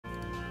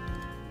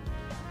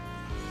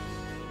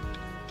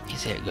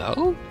Is it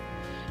go?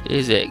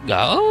 Is it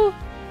go?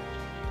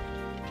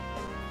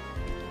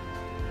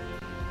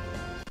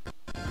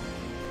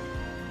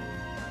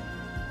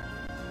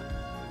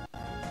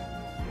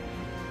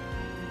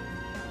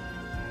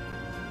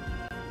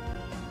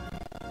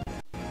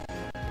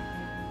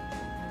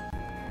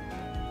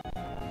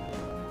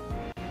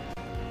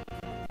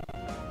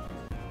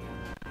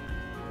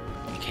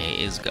 Okay,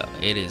 it is go.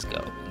 It is go.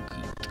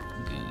 Good,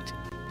 good.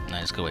 Now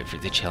just gotta wait for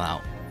it to chill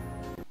out.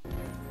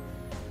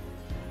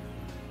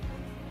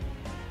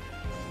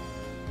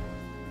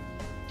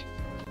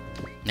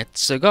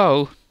 Let's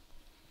go.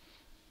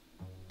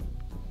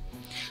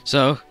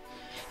 So,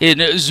 in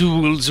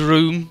Zul's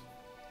room,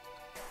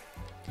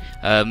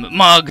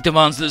 Marg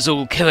demands that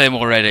Zul kill him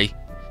already,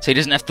 so he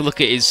doesn't have to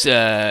look at his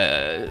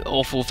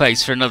awful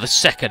face for another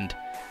second.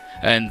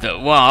 And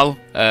while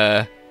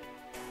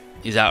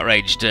he's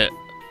outraged at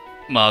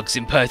Marg's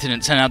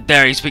impertinence and how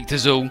dare he speak to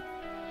Zul,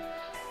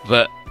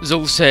 but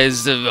Zul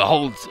says,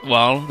 hold,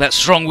 well, that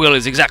strong will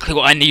is exactly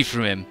what I need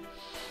from him.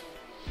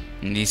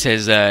 And he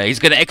says he's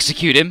going to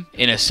execute him,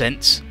 in a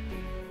sense,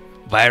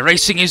 by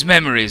erasing his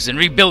memories and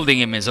rebuilding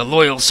him as a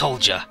loyal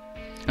soldier,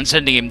 and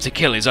sending him to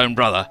kill his own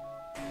brother.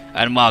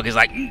 And Marg is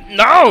like,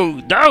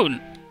 no,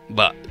 don't!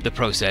 But the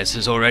process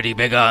has already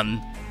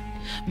begun.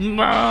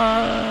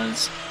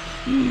 Mars!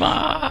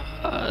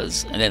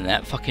 Mars! And then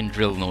that fucking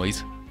drill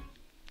noise.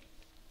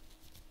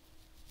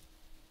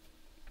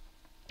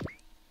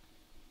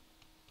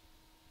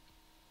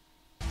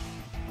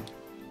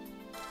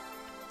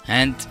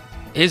 And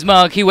here's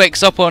Marg. He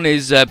wakes up on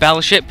his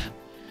battleship.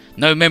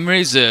 No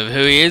memories of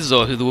who he is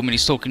or who the woman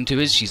he's talking to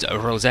is. She's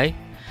Rosé.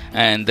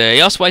 And he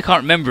asks why he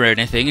can't remember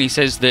anything. And he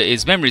says that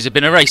his memories have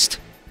been erased.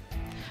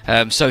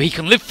 So he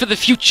can live for the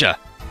future.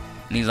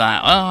 And he's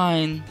like,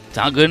 oh, it's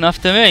not good enough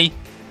to me.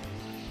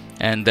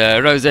 And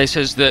Rosé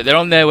says that they're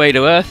on their way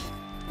to Earth,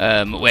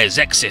 where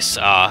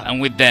Zexis are. And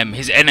with them,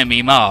 his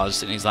enemy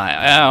Mars. And he's like,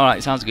 oh,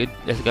 alright, sounds good.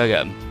 Let's go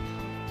get them.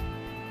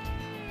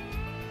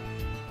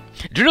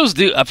 Drills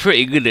are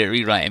pretty good at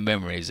rewriting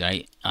memories,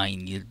 right? I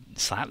mean, you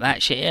slap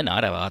that shit in,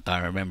 I'd have a hard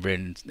time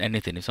remembering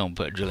anything if someone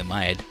put a drill in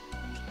my head.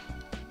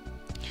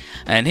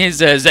 And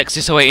here's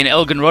Zexis awaiting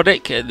Elgin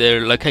Roddick at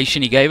the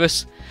location he gave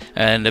us.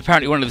 And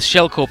apparently one of the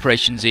shell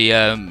corporations he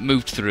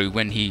moved through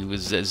when he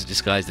was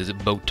disguised as a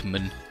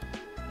boatman.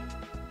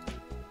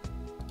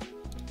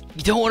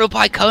 You don't want to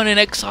buy Conan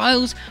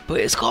Exiles, but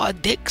it's got a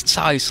dick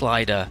size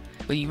slider.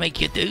 When you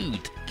make your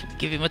dude,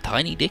 give him a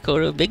tiny dick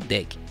or a big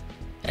dick.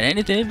 And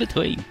anything in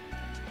between.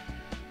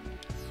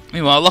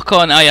 Meanwhile,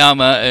 Lockon,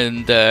 Ayama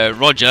and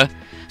Roger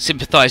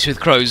sympathise with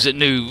Crow's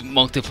new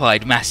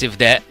multiplied massive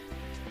debt.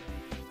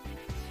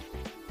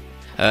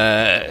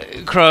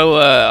 Crow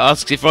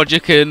asks if Roger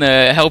can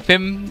help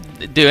him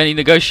do any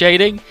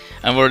negotiating,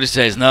 and Roger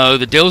says, no,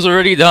 the deal's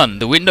already done.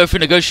 The window for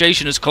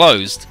negotiation is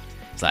closed.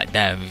 It's like,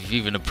 damn, if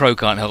even a pro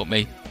can't help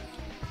me.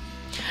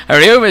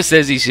 Arioma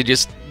says he should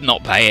just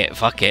not pay it,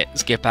 fuck it,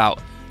 skip out.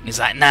 He's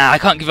like, nah, I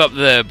can't give up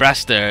the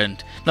Braster,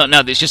 and not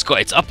now that it's just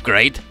got its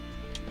upgrade.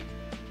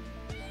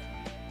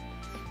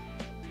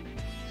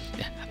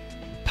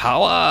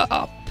 Power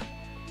up.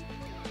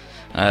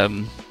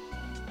 And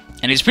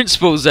his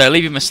principals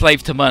leave him a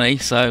slave to money,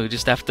 so we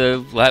just have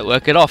to like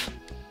work it off.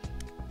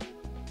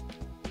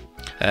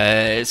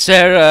 Sarah,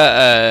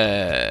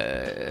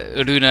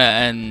 Uruna,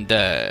 and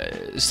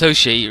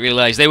Soshi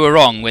realise they were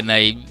wrong when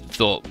they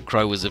thought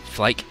Crow was a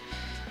flake,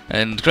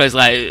 and Crow's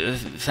like,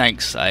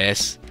 "Thanks,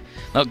 IS.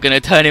 Not gonna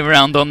turn him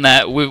around on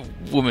that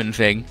woman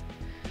thing."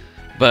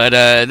 But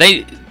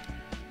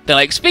they're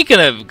like, speaking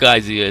of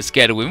guys who are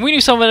scared of women, we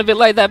knew someone a bit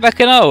like that back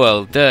in our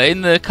world,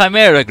 in the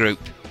Chimera group.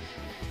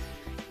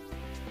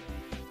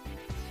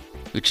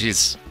 Which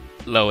is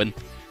Lowen.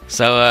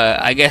 So,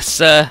 I guess,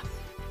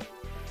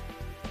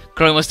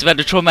 Crow must have had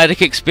a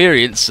traumatic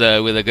experience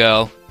with a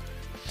girl.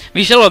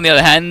 Michelle, on the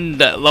other hand,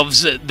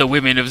 loves the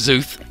women of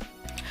Zuth.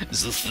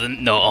 Zuth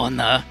no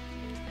honor.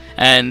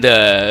 And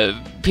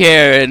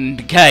Pierre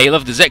and Kay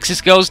love the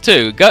Zexis girls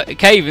too.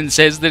 Kay even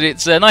says that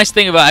it's a nice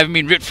thing about having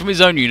been ripped from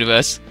his own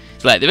universe.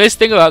 It's like, the best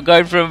thing about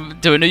going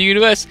to a new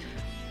universe,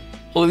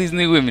 all these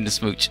new women to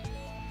smooch.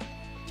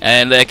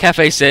 And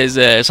Cafe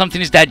says something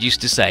his dad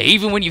used to say,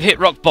 even when you've hit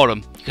rock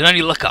bottom, you can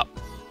only look up.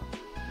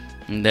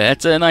 And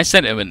that's a nice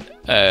sentiment.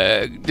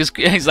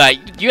 He's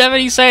like, do you have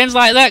any sayings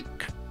like that,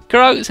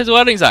 Crow? Says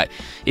what? He's like,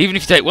 even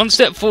if you take one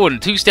step forward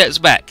and 2 steps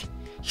back,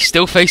 you're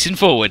still facing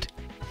forward.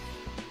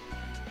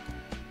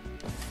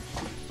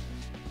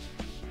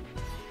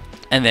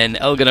 And then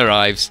Elgin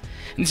arrives.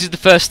 And this is the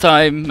first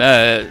time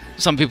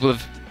some people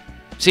have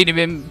seen him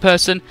in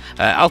person.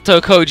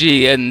 Alto,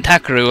 Koji, and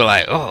Takaru were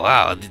like, oh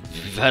wow,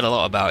 we've heard a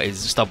lot about his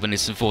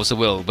stubbornness and force of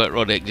will, but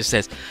Roddick just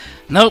says,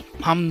 nope,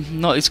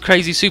 I'm not this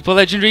crazy super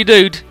legendary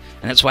dude,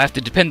 and that's why I have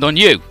to depend on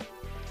you.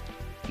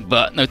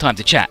 But no time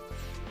to chat.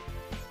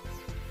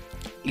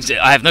 He said,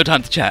 I have no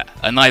time to chat,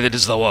 and neither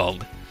does the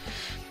world.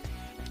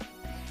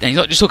 And he's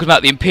not just talking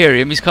about the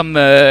Imperium, he's come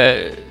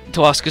to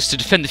ask us to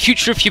defend the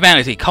future of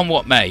humanity, come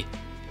what may.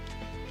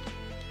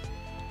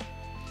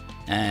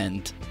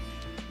 And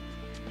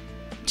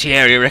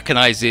Thierry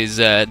recognises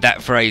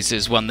that phrase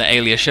as one that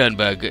Alia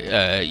Schoenberg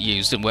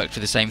used and worked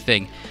for the same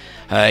thing.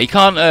 He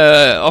can't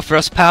offer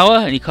us power,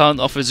 and he can't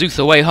offer Zuth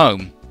a way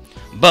home.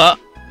 But,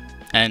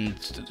 and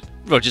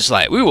Roger's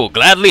like, we will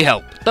gladly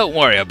help. Don't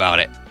worry about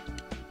it.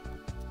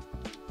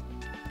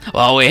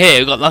 While we're here,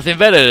 we've got nothing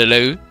better to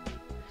do.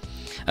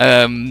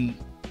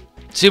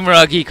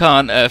 Sumeragi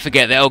can't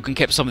forget that Elgin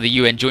kept some of the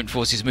UN Joint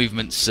Forces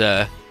movements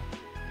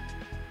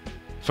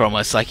from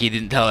us, like he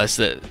didn't tell us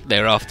that they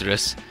were after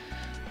us.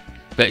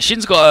 But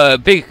Shin's got a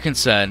big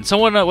concern.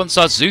 Someone once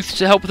asked Zuth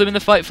to help them in the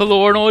fight for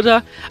law and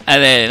order,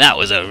 and then that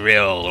was a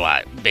real,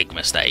 like, big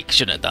mistake.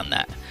 Shouldn't have done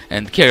that.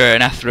 And Kira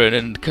and Atherin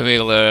and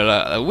Camille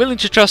are willing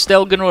to trust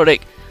Elgin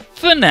Roddick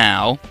for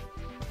now.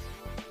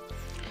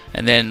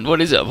 And then, what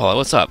is it, Apollo?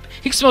 What's up?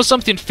 He can smell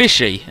something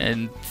fishy,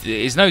 and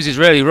his nose is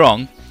rarely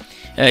wrong.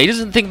 He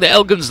doesn't think that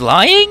Elgin's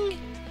lying?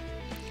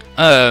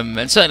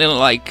 And certainly not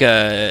like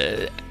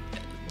the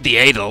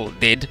Adel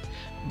did.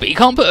 But he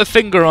can't put a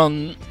finger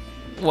on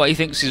what he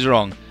thinks is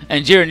wrong.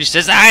 And Jiren just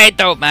says, it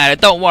don't matter,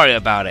 don't worry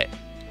about it.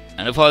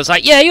 And Apollo's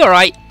like, yeah, you're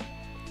right.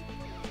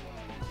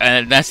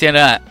 And that's the end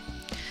of that.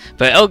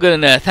 But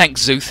Elgin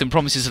thanks Zuth and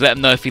promises to let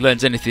him know if he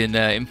learns anything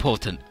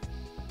important.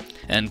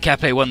 And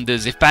Cape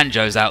wonders if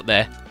Banjo's out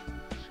there.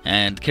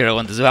 And Kira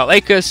wonders about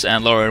Lakers,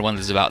 and Laura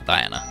wonders about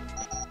Diana.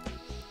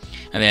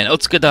 And then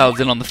Otsuka dials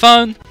in on the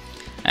phone,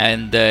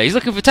 and he's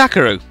looking for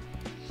Takaru.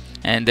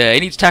 And he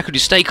needs Takaru to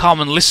stay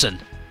calm and listen.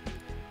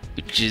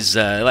 Which is,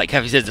 like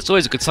Kathy says, it's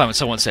always a good sign when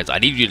someone says, I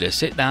need you to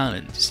sit down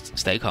and just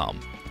stay calm.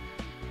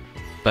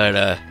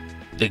 But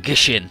the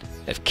Gishin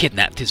have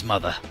kidnapped his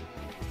mother.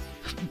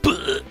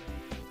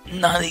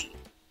 Nani?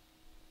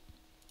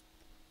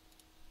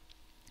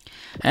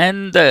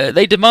 And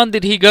they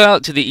demanded he go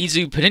out to the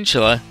Izu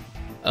Peninsula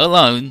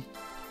alone,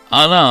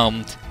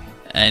 unarmed,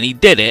 and he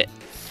did it.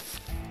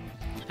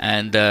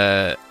 And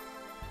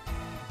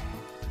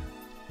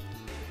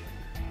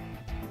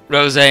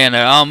Rose and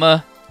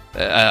her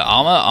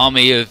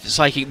army of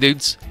psychic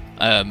dudes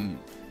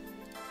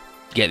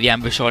get the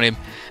ambush on him,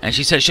 and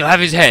she says she'll have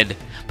his head,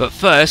 but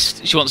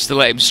first she wants to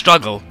let him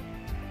struggle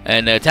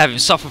and to have him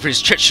suffer for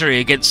his treachery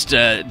against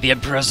the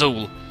Emperor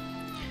Azul.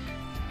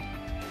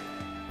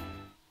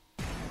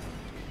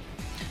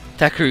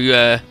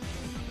 Takaru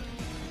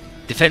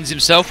defends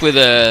himself with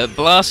a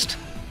blast,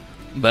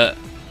 but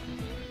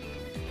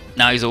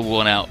now he's all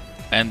worn out,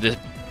 and the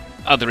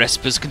other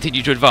Espers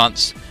continue to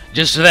advance.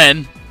 Just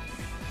then,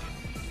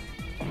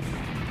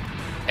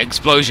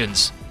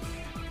 explosions.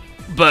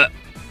 But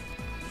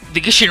the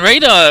Gishin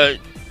radar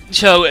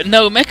show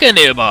no mecha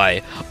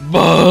nearby.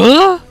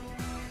 But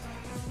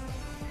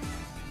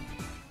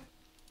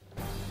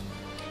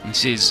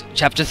this is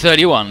Chapter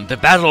 31, The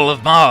Battle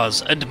of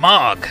Mars and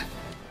Marg.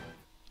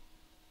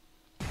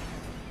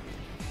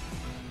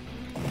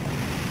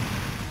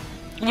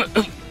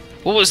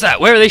 What was that?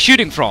 Where are they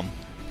shooting from?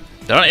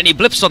 There aren't any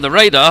blips on the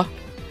radar.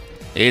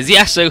 Here's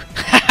Yasu.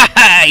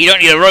 You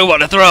don't need a robot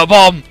to throw a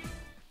bomb.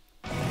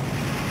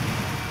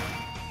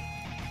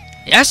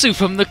 Yasu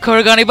from the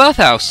Korigane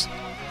bathhouse.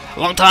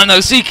 Long time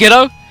no see,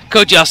 kiddo.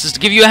 Koji asked us to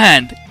give you a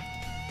hand.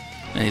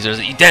 And he says,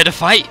 you dare to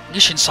fight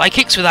Gishin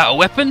psychics without a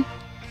weapon?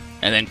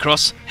 And then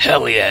Cross,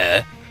 hell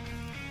yeah.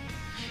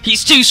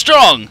 He's too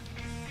strong.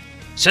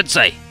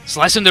 Sensei,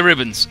 slice him to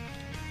ribbons.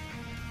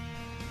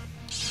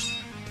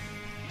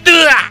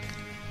 I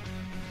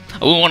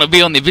wouldn't want to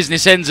be on the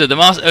business ends of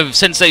of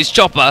Sensei's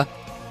chopper.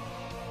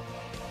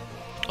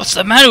 What's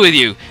the matter with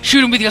you?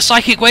 Shoot him with your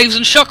psychic waves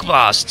and shock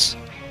blasts.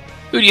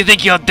 Who do you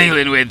think you're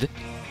dealing with?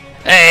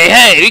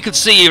 Hey, we can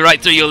see you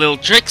right through your little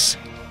tricks.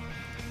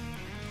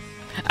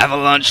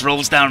 Avalanche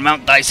rolls down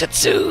Mount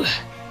Daisetsu.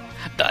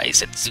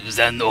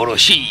 Daisetsu-zan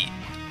Oroshi.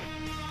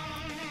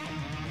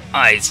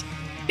 Eyes,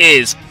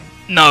 ears,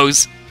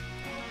 nose.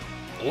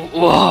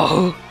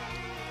 Whoa.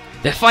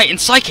 They're fighting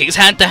psychics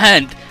hand to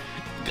hand.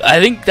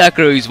 I think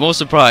Takaru's more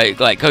surprised.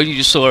 Like, Koji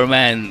just saw a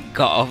man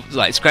cut off,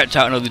 like, scratch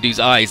out another dude's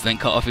eyes, then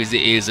cut off his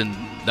ears and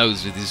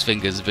nose with his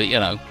fingers, but you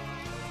know.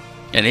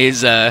 And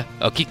here's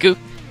Okiku.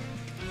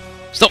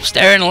 Stop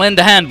staring and lend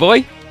a hand,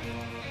 boy.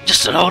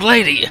 Just an old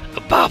lady.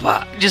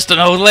 Baba, just an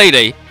old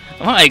lady.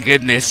 My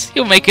goodness,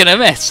 you're making a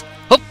mess.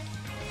 Hop.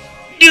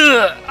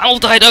 I'm all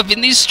tied up in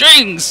these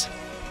strings.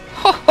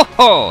 Ho ho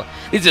ho.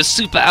 These are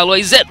super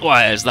alloy Z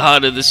wires. The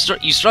harder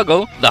you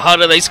struggle, the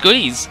harder they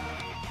squeeze.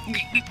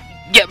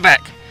 Get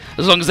back.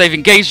 As long as they've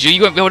engaged you,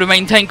 you won't be able to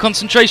maintain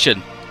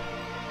concentration.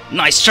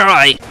 Nice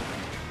try.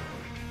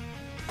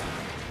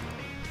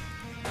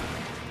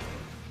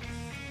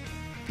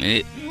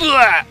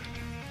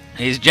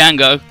 Here's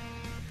Django.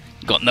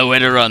 Got nowhere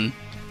to run.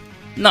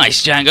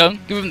 Nice, Django.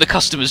 Give him the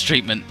customer's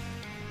treatment.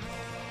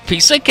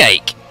 Piece of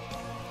cake.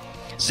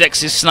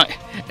 Zex's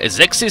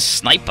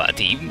sniper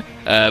team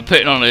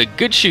putting on a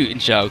good shooting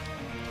show.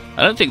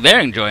 I don't think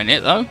they're enjoying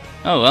it, though.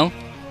 Oh well.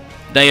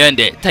 They earned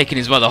it, taking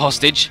his mother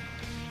hostage.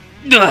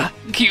 Ugh,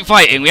 keep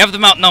fighting, we have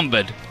them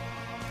outnumbered.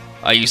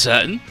 Are you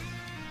certain?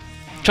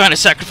 Trying to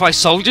sacrifice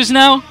soldiers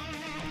now?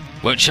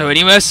 Won't show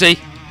any mercy.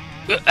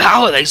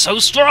 How are they so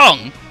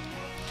strong?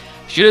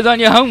 Should have done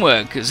your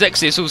homework.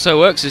 Zexis also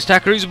works as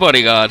Takaru's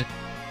bodyguard.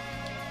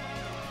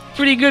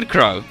 Pretty good,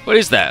 Crow. What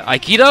is that?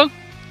 Aikido?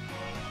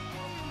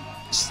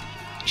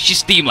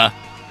 Shistema.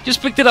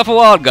 Just picked it up a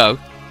while ago.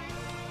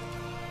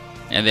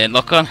 And then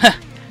lock on.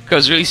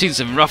 Crow's really seen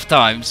some rough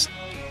times.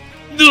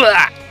 You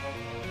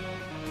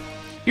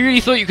really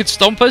thought you could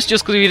stomp us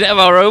just because we didn't have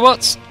our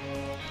robots?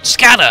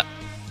 Scatter!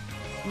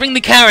 Bring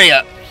the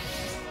carrier!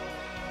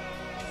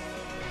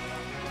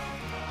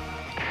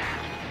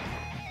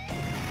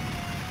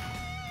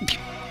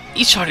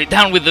 He shot it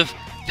down with the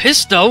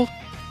pistol!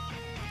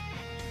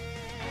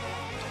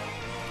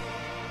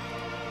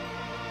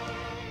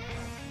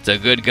 It's a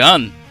good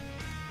gun.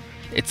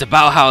 It's a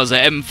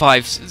Bauhauser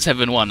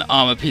M571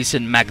 armor piece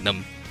in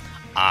Magnum.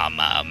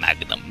 Armor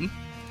Magnum.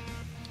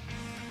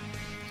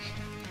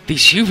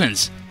 These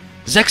humans!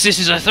 Zexis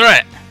is a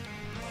threat!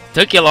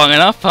 Took you long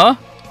enough, huh?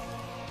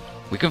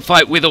 We can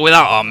fight with or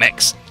without our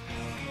mechs.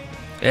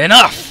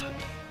 Enough!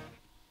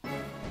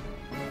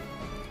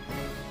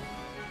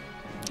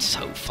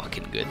 So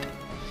fucking good.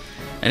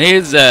 And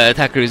here's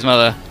Takaru's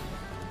mother.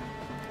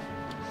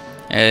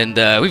 And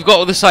we've got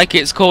all the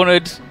psychics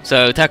cornered,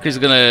 so Takaru's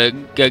gonna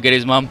go get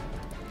his mum.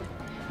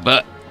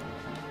 But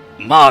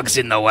Marg's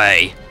in the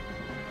way.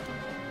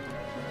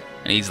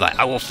 And he's like,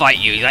 I will fight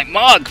you. He's like,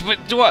 Marg, but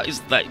what?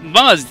 He's like,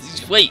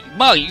 Mars, wait,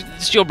 Marg,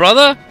 it's your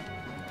brother?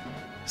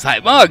 It's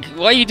like, Marg,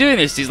 why are you doing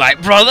this? He's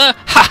like, brother?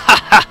 Ha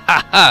ha ha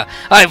ha ha!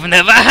 I've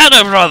never had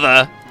a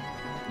brother!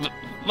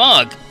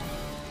 Marg!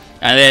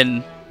 And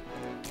then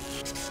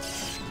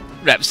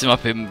wraps him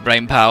up in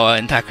brain power,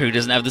 and Takaru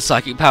doesn't have the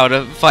psychic power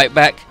to fight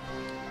back.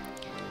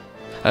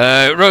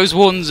 Rose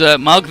warns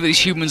Marg that these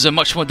humans are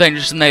much more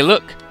dangerous than they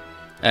look.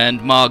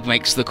 And Marg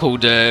makes the call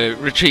to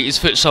retreat his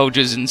foot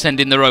soldiers and send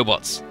in the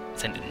robots.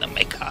 Send in the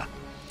mecha.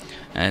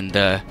 And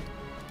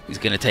he's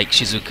going to take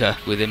Shizuko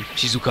with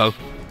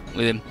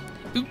him.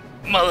 Ooh,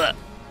 mother!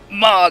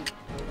 Marg!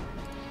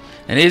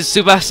 And here's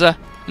Tsubasa.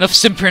 Enough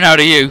simpering out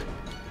of you.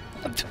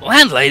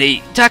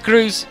 Landlady,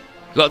 Takaru's.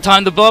 You got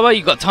time to blubber?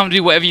 You got time to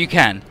do whatever you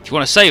can. You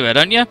want to save her,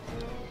 don't you?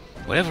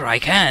 Whatever I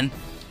can.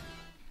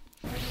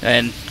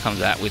 Then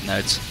comes out with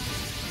notes.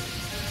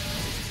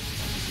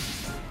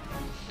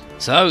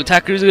 So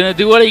Takaru's gonna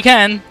do what he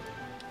can.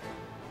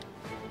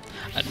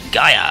 And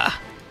Gaia.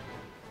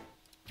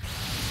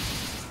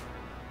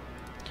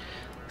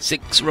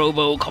 6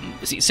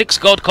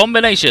 god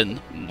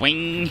combination.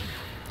 Wing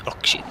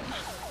auction.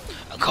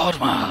 God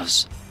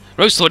Mars.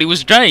 Rose thought he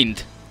was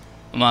drained.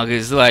 Marg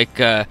is like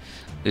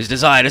his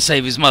desire to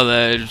save his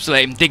mother, just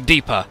let him dig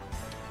deeper.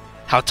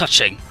 How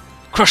touching.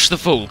 Crush the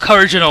fool,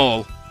 courage and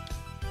all.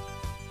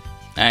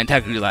 And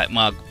Takaru's like,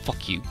 Marg,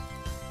 fuck you.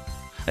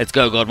 Let's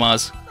go, God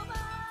Mars.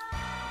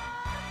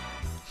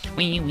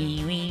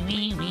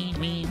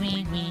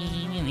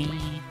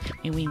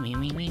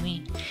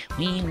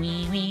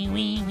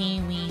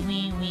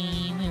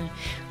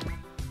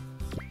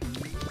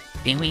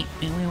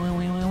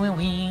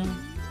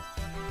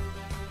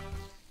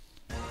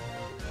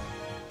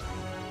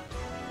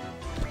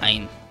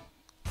 I'm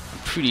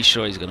pretty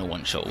sure he's gonna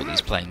one-shot all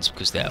these planes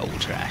because they're all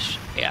trash.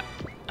 Yeah,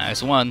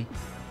 that's one.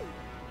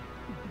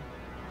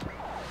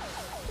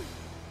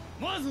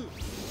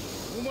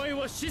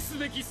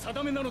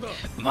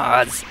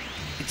 Mars,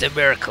 it's a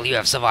miracle you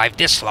have survived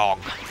this long.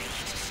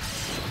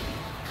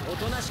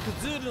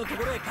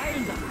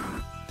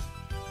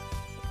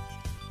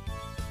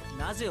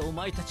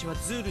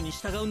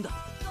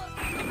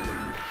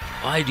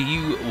 Why do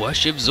you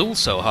worship Zul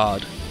so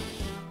hard?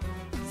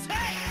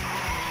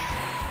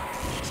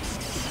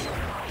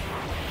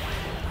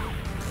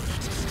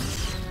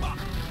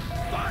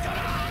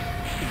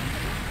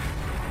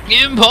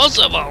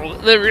 Impossible!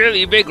 The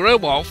really big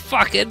robot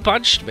fucking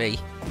punched me.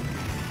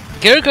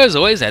 Kiriko's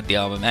always had the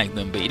armor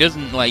magnum, but he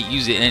doesn't like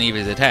use it in any of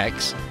his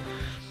attacks.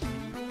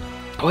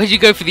 Why'd you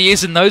go for the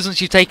ears and nose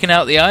once you've taken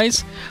out the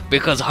eyes?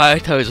 Because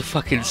Hayato is a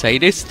fucking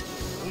sadist.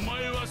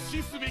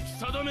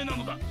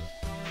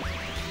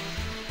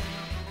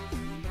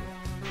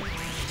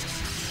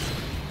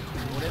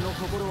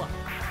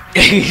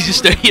 He's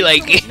just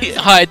like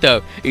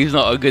Hayato. He's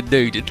not a good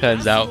dude. It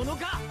turns out.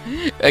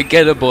 A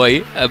getter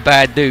boy, a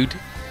bad dude.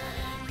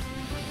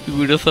 Who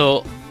would have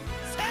thought?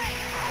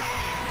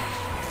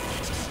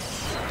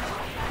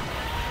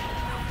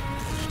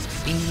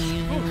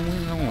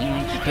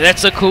 But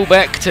that's a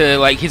callback to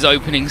like his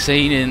opening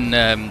scene in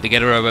the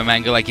Getter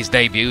manga, like his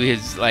debut.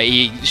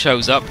 He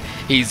shows up.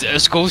 He's a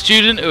school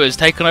student who has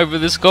taken over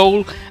the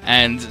school,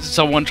 and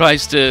someone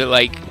tries to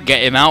like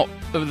get him out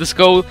of the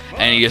school,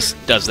 and he just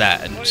does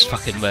that and just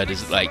fucking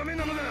murders, like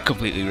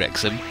completely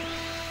wrecks him,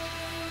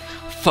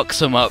 fucks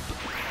him up.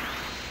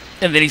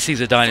 And then he sees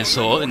a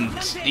dinosaur and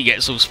he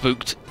gets all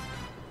spooked.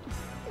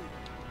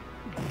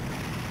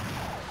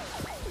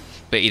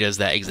 But he does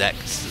that exact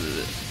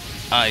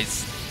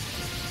eyes,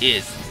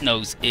 ears,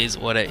 nose, ears,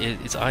 what it is.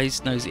 It's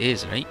eyes, nose,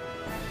 ears, right?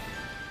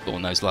 Or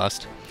nose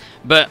last.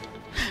 But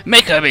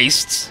Mecha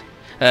Beasts.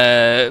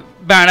 Baron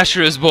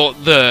Ashura has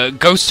bought the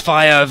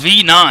Ghostfire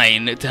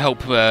V9 to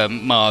help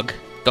Marg.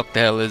 Dr.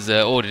 Hell has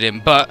ordered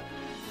him, but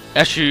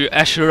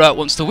Ashura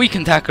wants to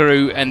weaken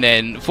Takaru and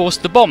then force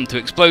the bomb to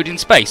explode in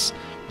space.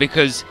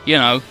 Because, you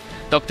know,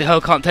 Dr.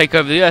 Hell can't take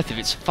over the Earth if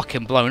it's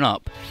fucking blown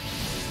up.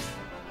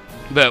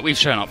 But we've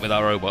shown up with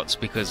our robots,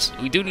 because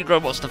we do need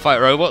robots to fight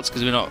robots,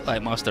 because we're not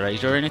like Master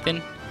Asia or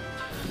anything.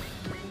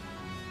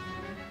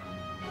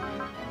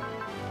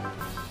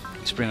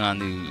 Let's bring our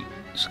new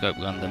Scope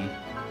Gundam.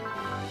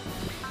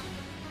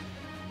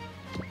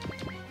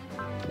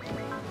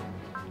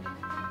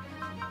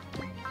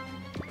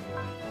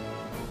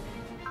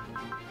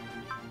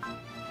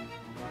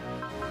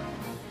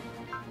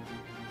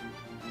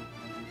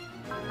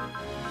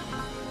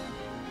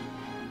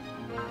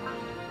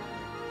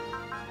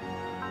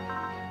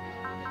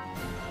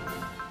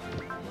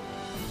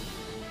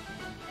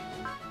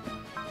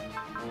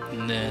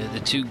 The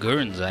two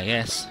Gurns, I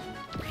guess.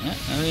 Yeah,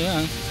 there we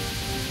go.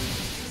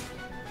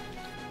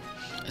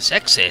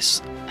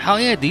 Sexist? Hell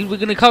yeah, dude, we're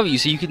gonna cover you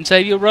so you can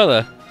save your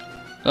brother.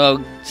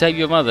 Well, save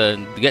your mother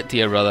and get to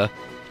your brother.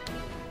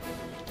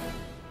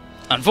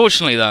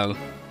 Unfortunately, though,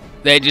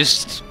 they're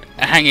just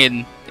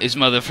hanging his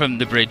mother from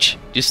the bridge.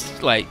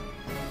 Just like,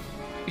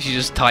 she's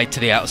just tied to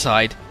the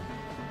outside.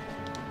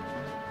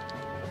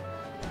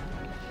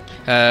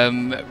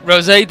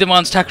 Rose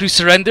demands Takaru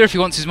surrender if he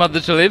wants his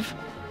mother to live.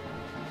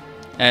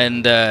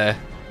 And,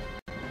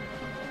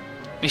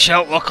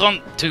 Michelle, lock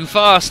on. Too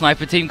far.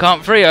 Sniper team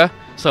can't free her.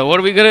 So what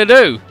are we gonna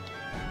do?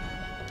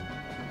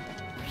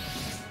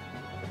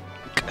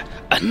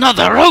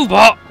 Another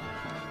robot!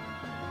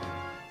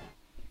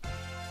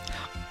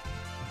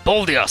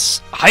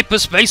 Baldius,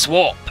 hyperspace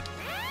warp.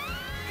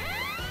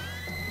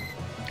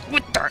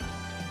 What the?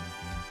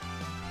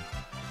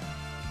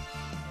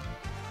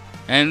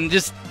 And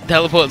just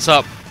teleports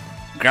up,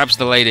 grabs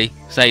the lady,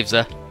 saves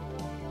her.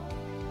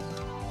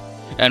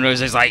 And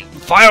Rose's like,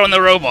 fire on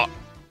the robot!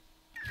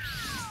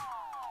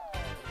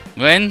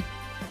 When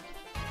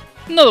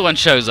another one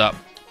shows up.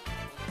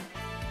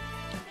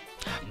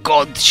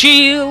 God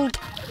Shield!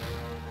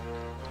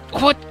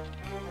 What?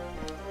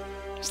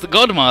 It's the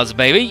God Mars,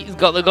 baby. He's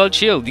got the God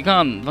Shield. You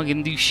can't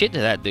fucking do shit to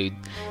that dude.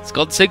 It's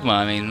God Sigma,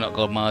 I mean, not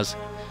God Mars.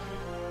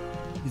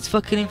 He's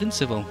fucking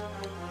invincible.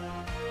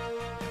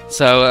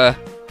 So,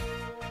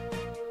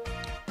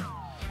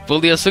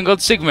 Buldios and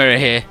God Sigma are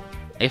here.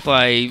 They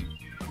fly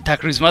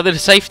Takaru's mother to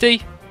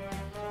safety.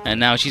 And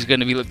now she's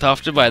going to be looked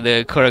after by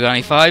the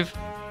Kurogane 5.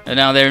 And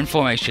now they're in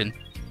formation.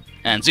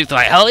 And Zoot's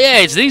like, hell yeah,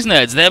 it's these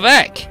nerds, they're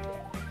back!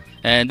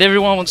 And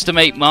everyone wants to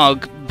make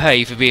Marg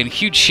pay for being a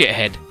huge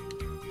shithead.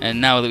 And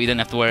now that we don't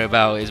have to worry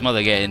about his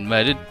mother getting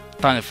murdered,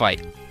 time to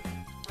fight.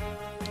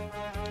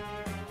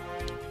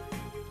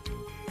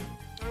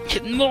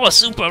 More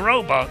super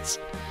robots!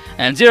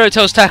 And Zero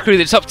tells Takaru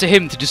that it's up to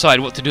him to decide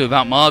what to do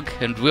about Marg,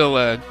 and we'll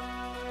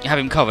have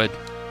him covered,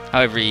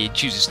 however he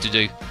chooses to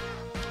do.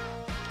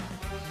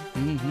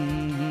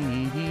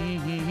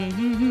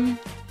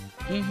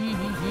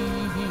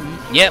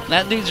 Yep,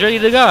 that dude's ready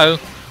to go.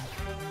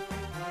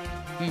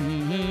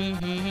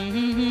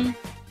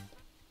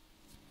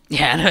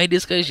 Yeah, Anime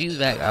Disco, she's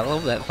back. I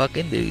love that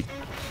fucking dude.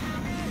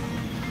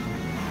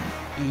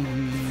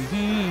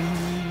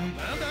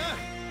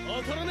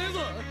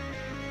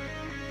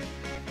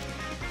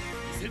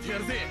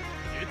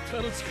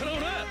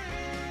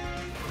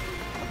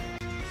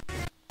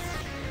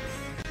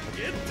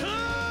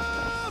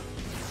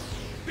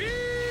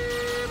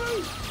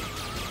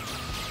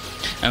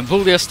 And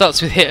Buldia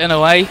starts with hitting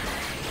away.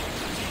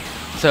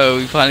 So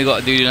we finally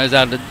got a dude who knows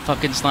how to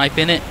fucking snipe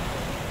in it.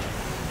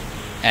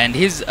 And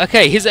his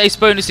ace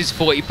bonus is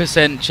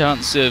 40%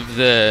 chance of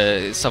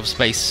the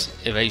subspace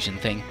evasion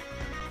thing.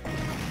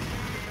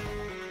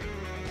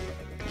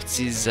 It's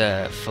his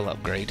full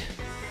upgrade.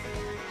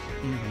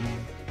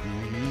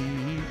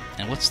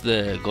 And what's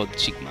the God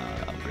Sigma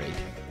upgrade?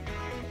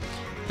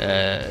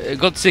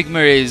 God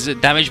Sigma is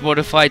damage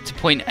modified to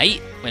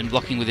 0.8 when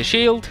blocking with a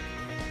shield.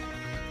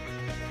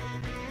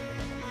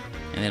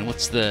 And then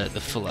what's the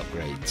full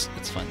upgrades?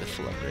 Let's find the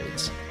full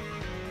upgrades.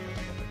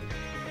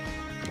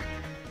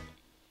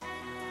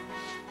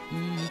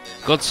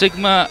 God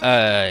Sigma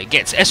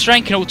gets S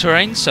rank in all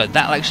terrains, so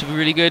that'll actually be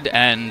really good.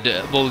 And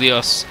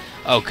Baldios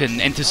can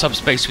enter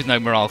subspace with no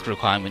morale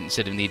requirement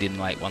instead of needing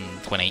like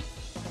 120,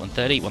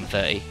 130,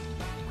 130.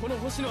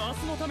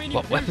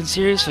 What weapon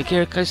series for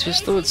Kiriko's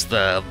pistol? It's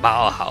the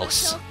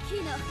Bauhaus.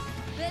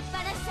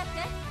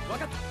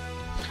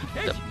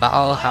 The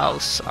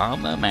Bauhaus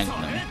Armor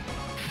Magnum.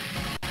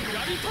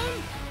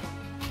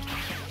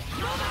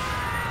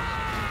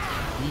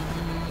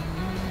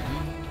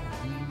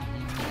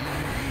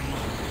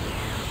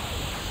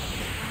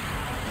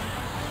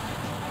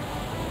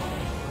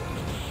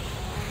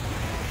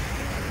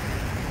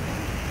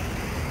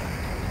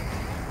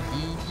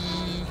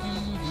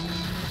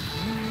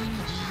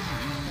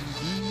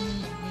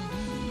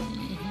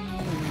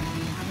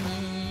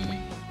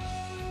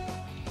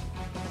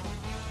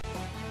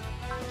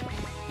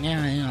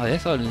 Yeah, you know, I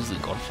thought it was the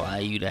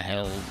Godfire, you the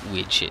hell,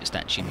 weird shit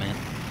statue, man.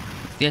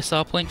 The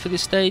SR point for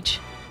this stage?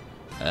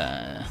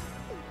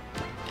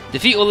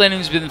 Defeat all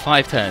enemies within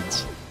 5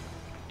 turns.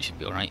 Should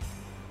be alright.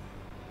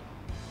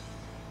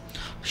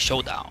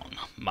 Showdown.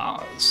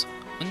 Mars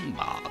and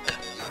Mark.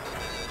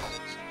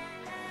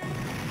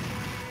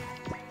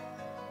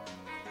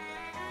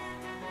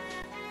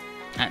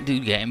 That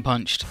dude getting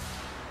punched.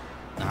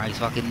 Nah, he's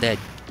fucking dead.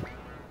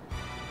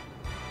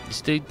 This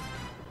dude.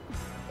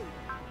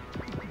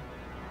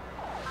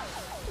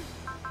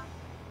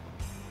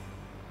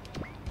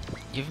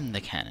 Give him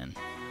the cannon.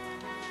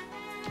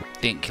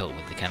 Didn't kill him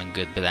with the cannon,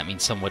 good, but that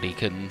means somebody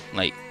can,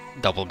 like,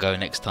 double go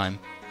next time.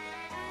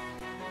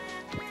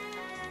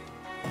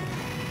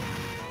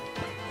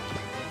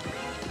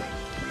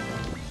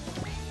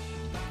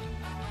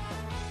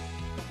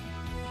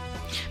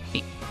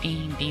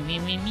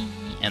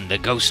 And the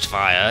ghost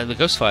fire. The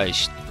ghost fire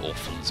is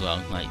awful as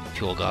well, like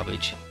pure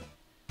garbage.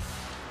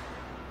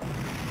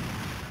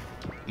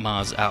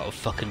 Mars out of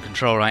fucking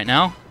control right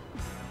now.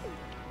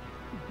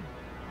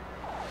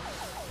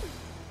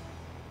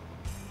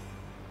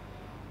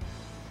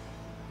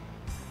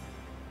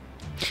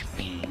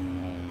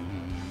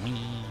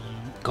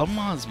 God,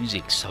 Mars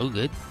music's so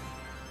good.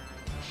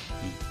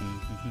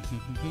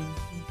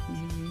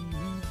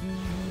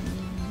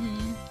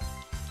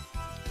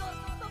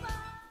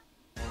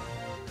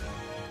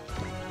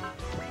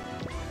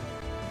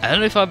 I don't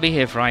know if I'll be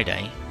here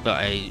Friday, but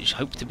I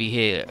hope to be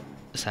here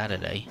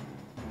Saturday.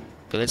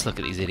 But let's look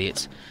at these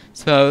idiots.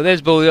 So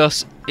there's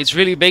Bullios. It's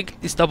really big.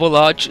 It's double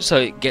large, so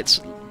it gets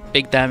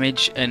big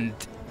damage, and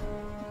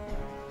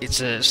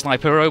it's a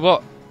sniper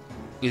robot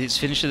with its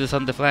finisher, the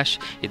Thunder Flash.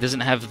 It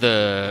doesn't have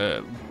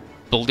the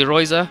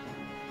Bulldozer.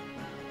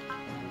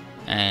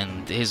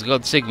 And here's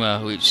God Sigma,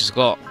 which has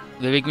got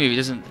the big move. It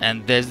doesn't,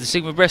 and there's the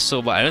Sigma Breast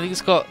Sword, but I don't think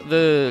it's got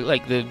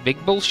the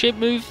big bullshit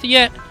move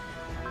yet.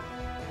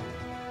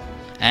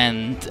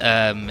 And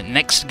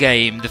next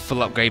game, the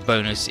full upgrade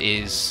bonus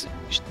is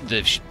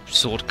the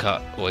sword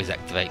cut always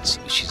activates,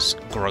 which is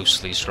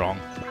grossly strong.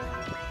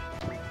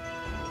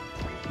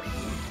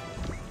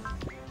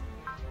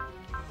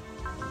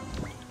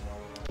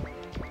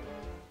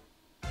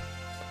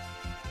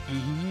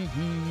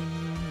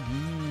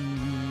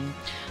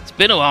 It's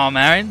been a while,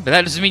 Marin, but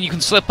that doesn't mean you can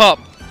slip up.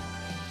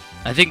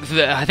 I think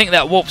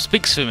that warp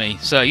speaks for me,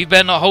 so you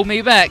better not hold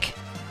me back.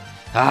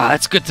 Ah,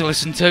 that's good to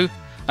listen to.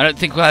 I don't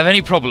think we'll have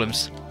any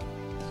problems.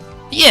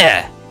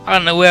 Yeah, I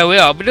don't know where we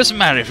are, but it doesn't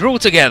matter if we're all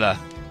together.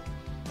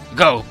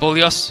 Go,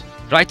 Bullios.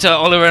 Reiter,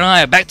 Oliver and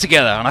I are back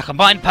together, and our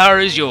combined power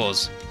is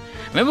yours.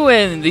 Remember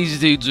when these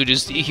dudes were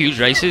just huge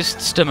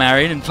racists to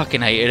Marion and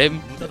fucking hated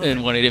him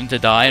and wanted him to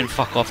die and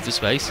fuck off to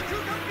space?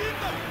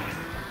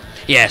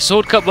 Yeah,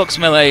 sword cut blocks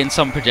melee and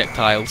some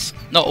projectiles.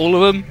 Not all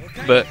of them,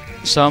 but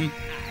some.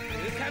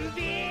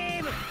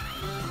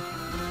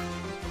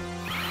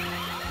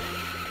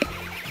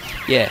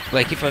 Yeah,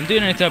 like if I'm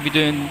doing anything, I'll be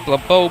doing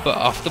Blood Bowl, but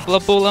after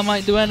Blood Bowl I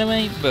might do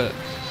anime, but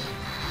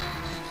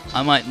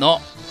I might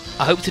not.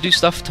 I hope to do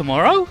stuff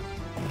tomorrow,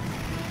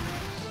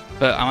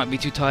 but I might be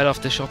too tired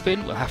after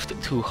shopping. We'll have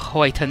to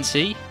wait and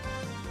see.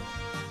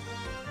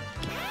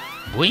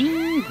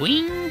 Wing,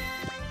 wing.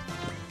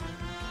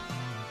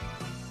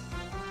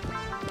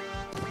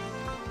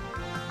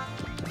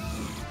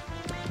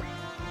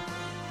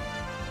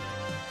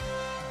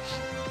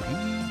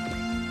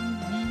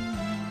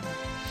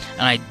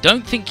 And I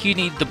don't think you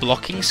need the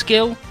blocking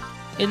skill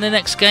in the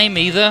next game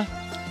either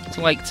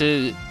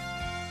to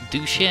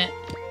do shit.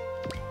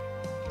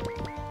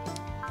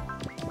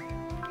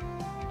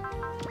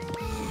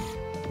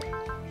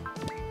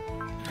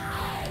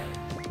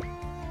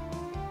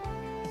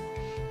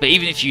 But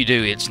even if you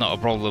do, it's not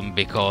a problem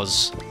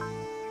because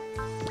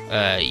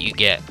you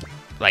get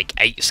like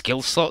 8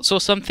 skill slots or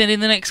something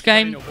in the next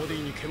game.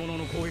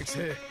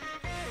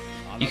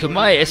 You can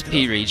buy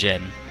SP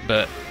regen,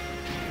 but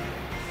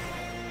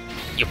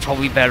you're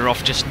probably better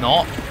off just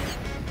not.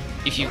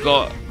 If you've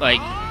got like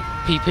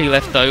PP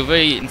left over,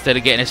 instead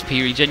of getting SP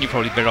regen, you're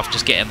probably better off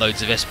just getting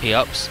loads of SP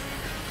ups.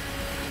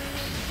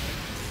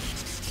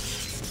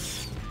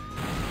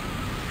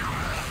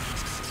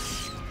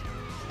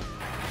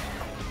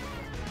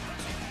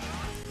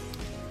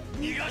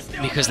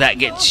 Because that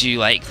gets you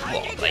like,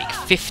 what, like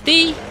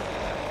 50?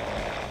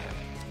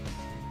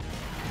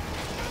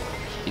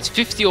 It's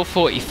 50 or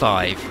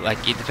 45,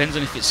 like it depends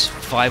on if it's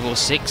 5 or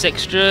 6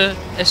 extra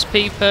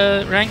SP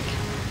per rank.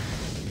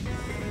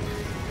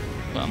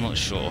 But I'm not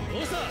sure.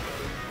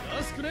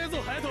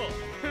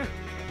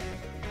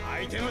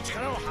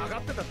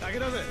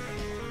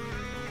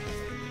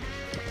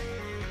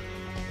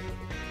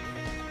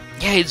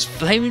 Yeah, it's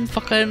flaming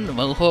fucking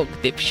Mohawk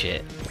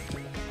dipshit.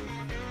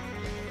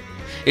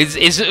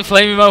 It's a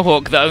flaming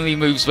Mohawk that only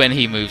moves when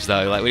he moves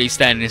though, like when he's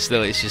standing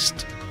still it's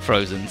just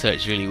frozen, so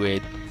it's really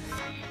weird.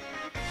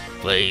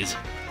 Please,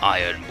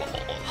 Iron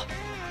Ball.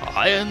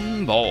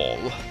 Iron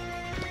Ball.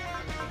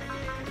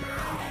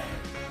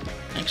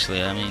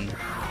 Actually, I mean,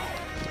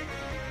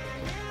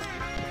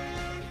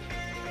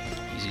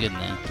 he's good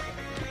now.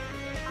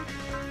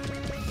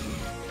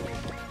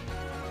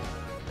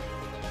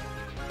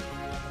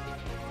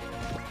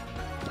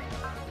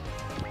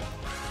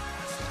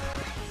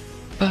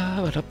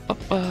 Ba ba da ba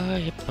ba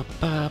ya ba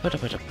ba ba da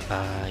ba da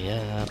ba ya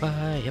ba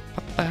ya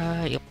ba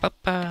ba ya ba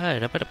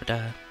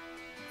Ba-da-ba-da-ba-da.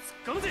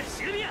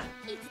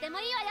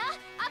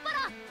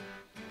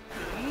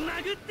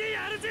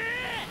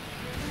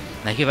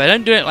 Like, if I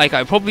don't do it, like,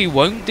 I probably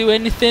won't do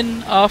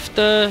anything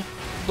after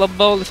Blood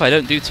Bowl if I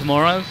don't do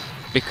tomorrow,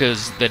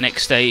 because the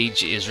next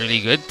stage is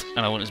really good,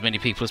 and I want as many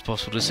people as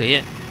possible to see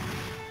it.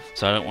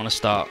 So I don't want to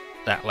start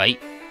that late.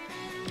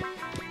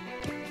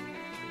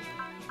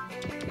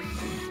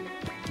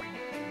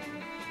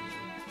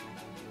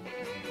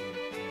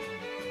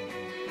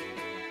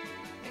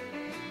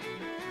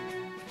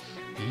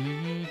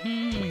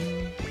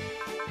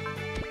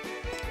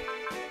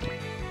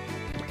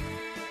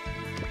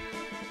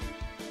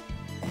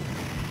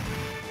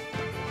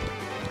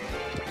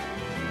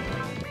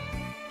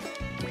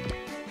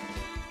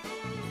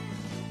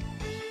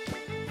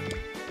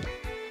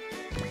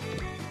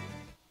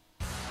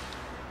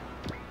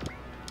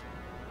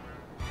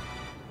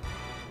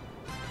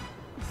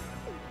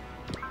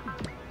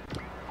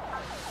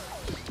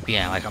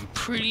 Yeah, like, I'm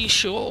pretty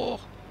sure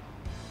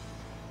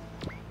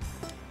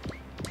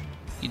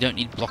you don't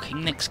need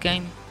blocking next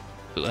game,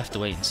 but we'll have to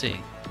wait and see.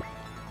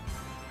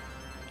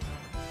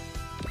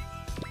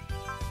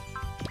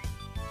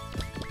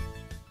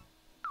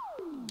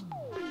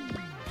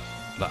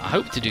 But I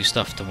hope to do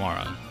stuff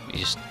tomorrow. It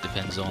just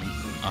depends on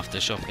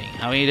after shopping.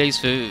 How many days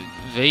for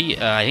V?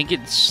 I think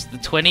it's the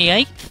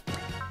 28th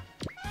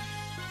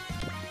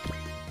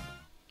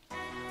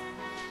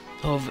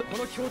of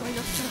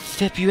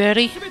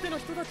February.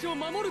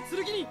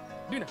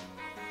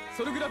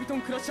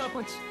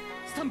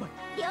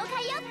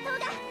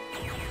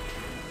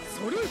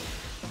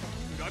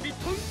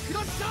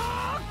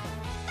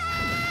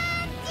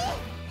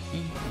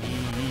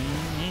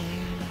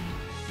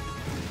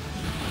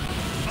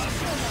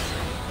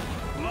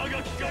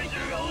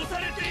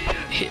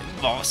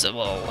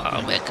 Impossible!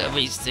 I'll make a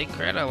beast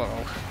incredible.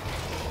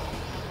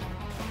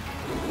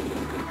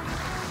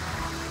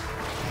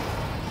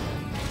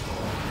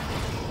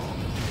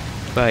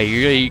 But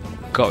you really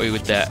got me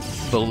with that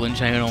bowling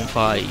chain on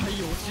 5.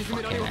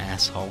 Fucking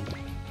asshole.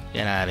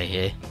 Get out of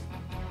here.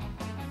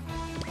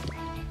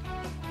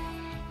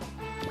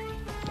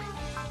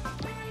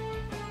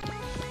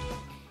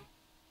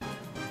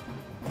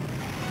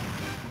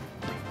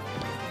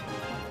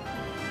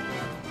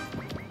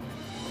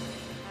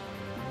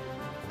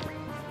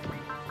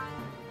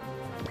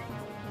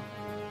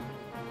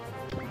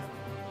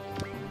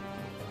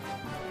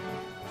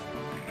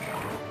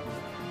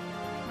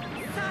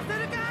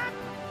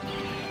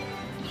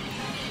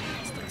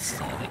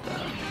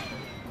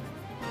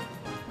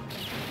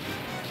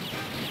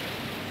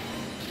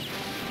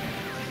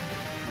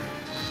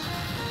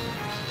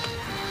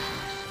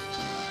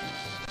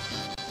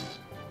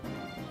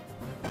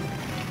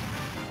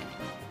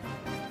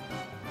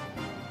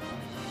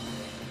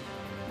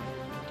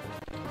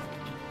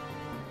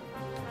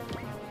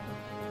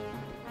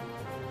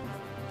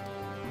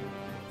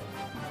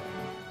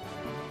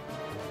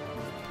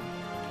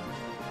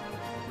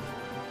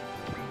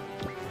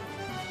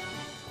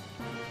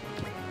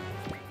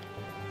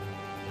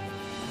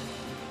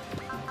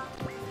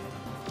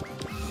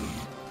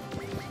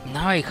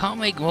 No, you can't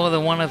make more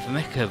than one of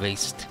Mecha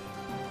Beast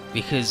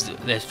because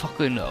there's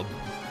fucking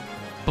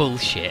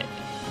bullshit.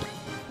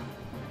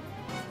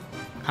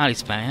 Howdy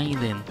Spang, how you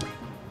doing?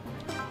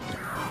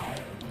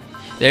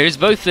 There is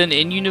both an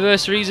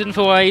in-universe reason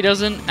for why he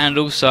doesn't, and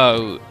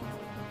also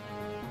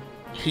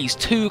he's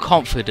too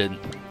confident.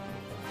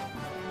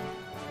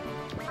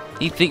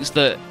 He thinks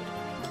that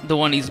the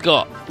one he's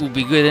got will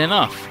be good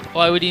enough.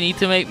 Why would he need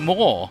to make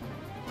more?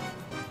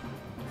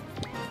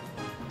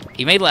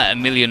 He made like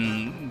 1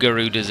 million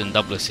Garudas and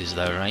Douglases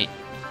though, right?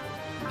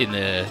 In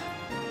the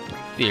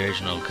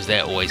original, because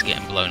they're always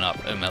getting blown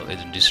up and melted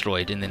and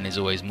destroyed, and then there's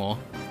always more.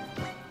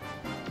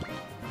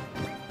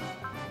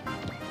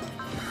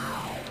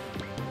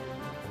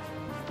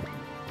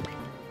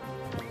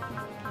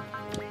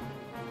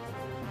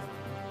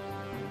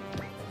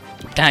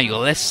 Damn, you're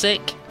less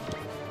sick?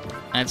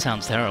 That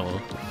sounds terrible.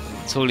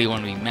 It's all you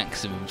want to be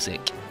maximum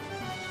sick.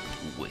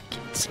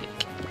 Wicked sick.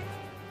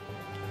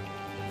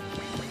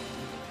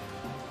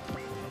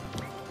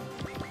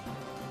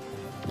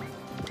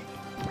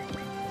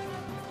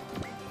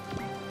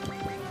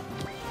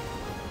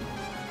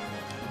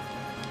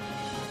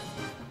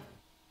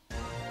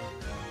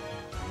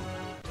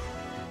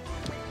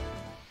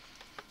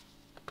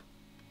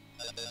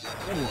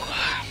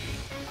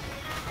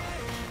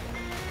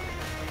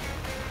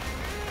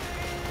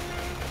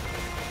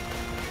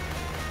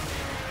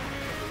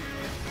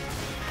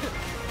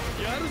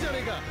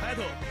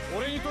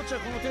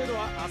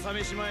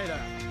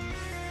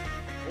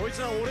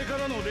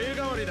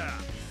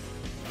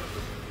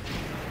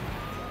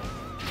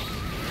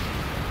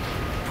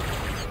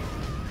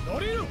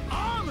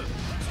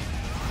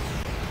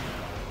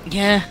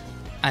 Yeah,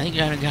 I think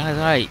you're kind of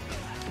right.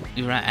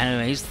 You're right,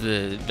 anime is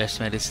the best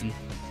medicine.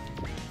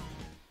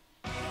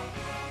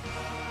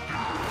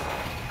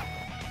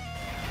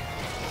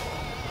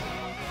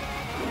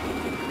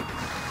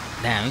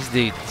 Damn, this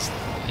dude's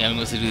he only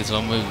wants to do this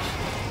one move.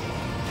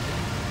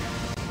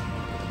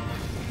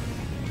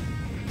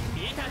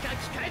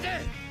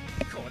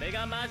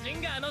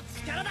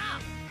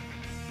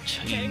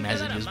 Show you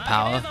Mazinger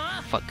power,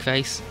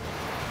 fuckface.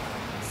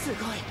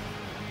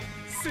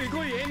 す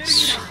ごいエネルギ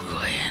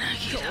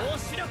ーだ。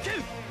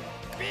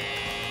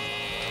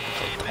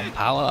Photon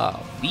power.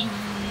 Beam.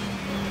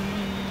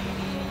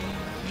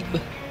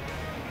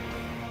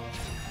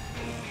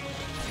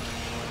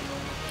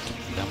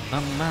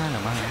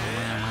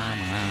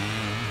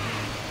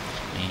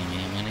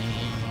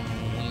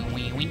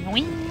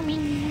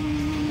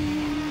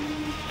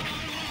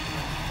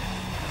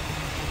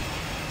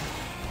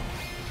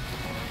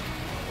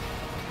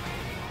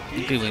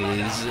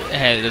 His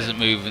hair doesn't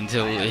move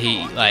until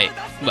he,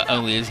 but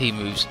only as he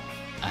moves.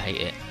 I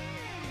hate it.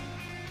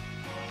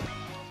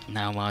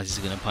 Now Mars is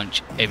going to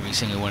punch every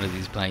single one of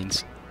these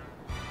planes.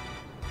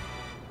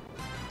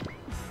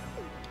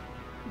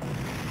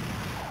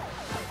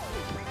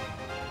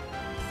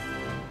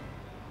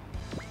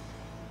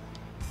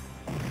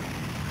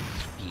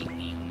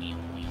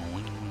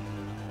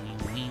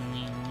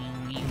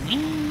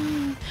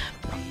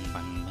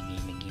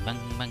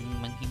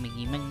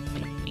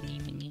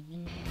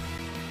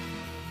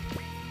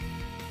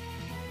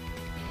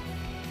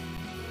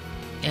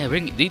 Yeah,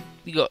 bring it, dude.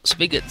 You got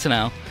spigots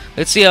now.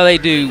 Let's see how they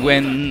do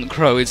when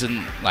Crow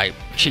isn't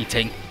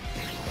cheating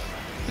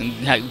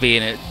and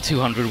being at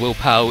 200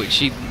 willpower, which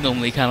she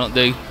normally cannot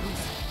do.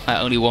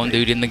 Only one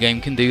dude in the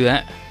game can do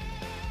that.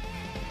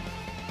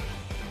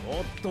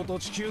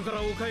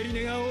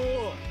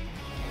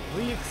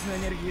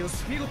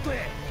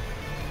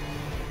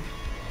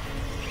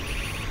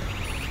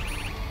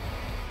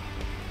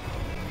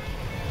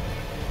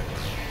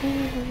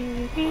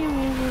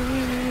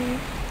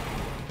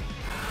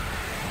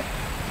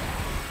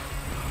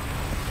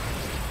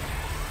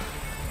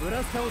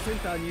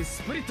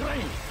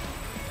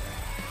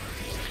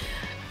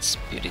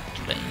 Split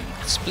lane,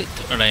 split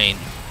lane.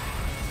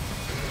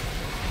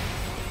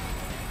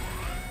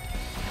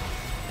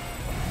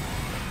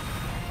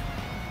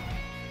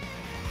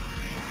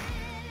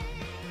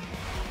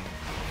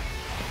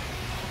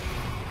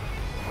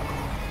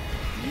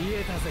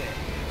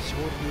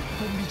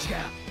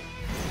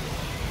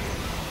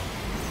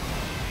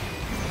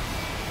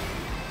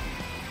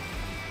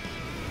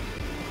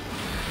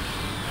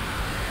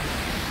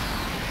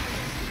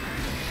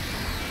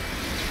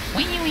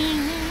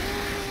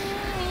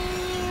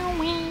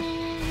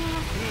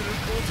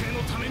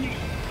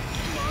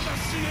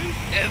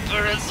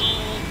 Emperor's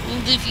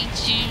will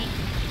defeat you.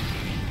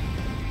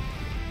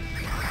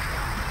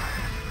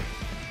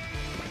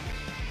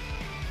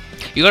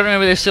 You gotta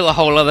remember there's still a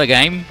whole other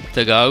game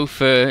to go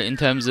in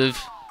terms of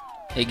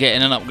it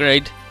getting an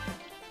upgrade.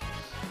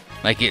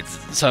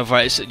 So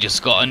far it's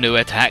just got a new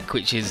attack,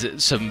 which is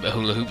some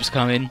hula hoops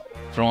coming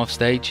from off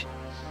stage.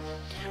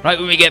 Right,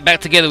 when we get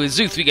back together with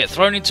Zuth, we get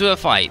thrown into a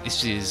fight.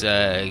 This is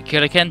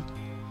Kiriken.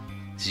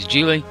 This is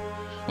Julie.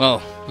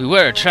 Well, we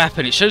were a trap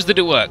and it shows that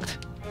it worked.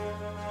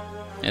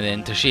 And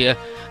then Toshia.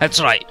 That's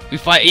right, we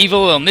fight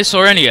evil on this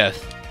or any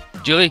earth.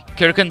 Julie,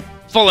 Kiriken,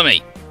 follow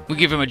me. We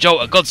give him a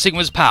jolt of God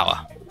Sigma's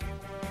power.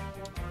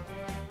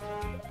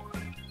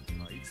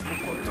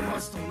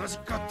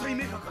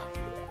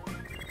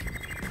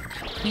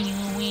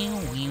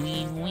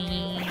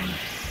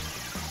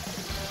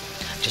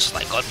 Just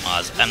like God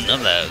Mars,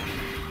 another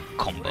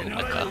combo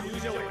mecha.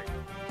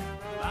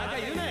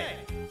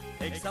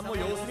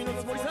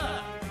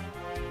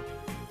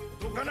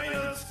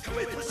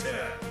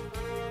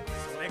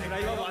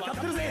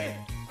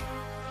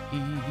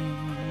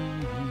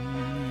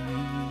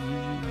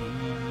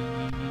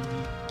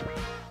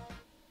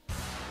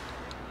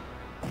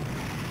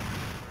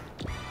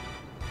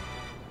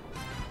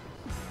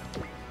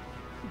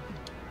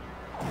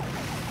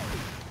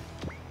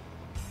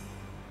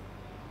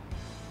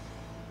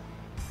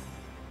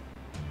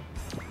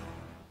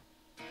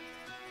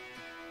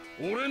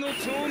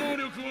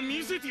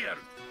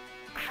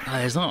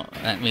 There's not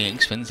that many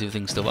expensive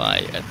things to buy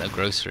at the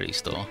grocery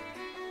store,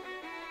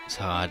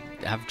 so I'd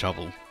have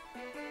trouble.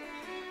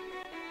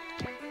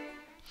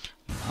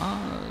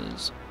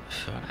 Mars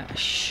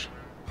Flash.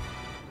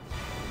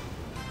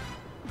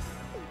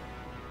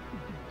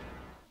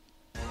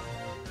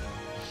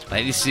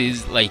 This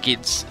is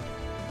it's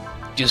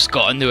just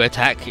got a new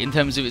attack in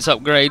terms of its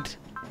upgrade.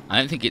 I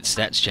don't think its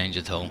stats change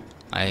at all.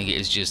 I think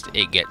it's just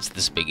it gets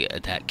the spigot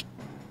attack.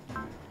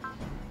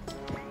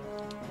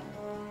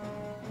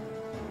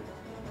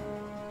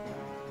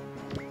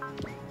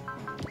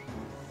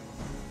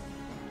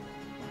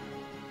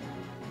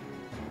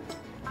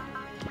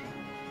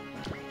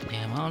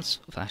 Yeah, Mars,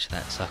 flash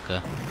that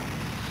sucker.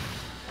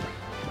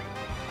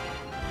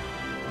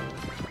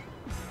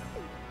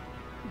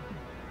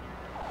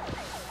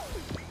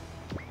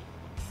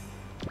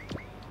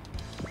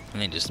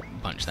 And then just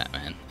punch that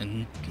man.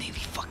 And nearly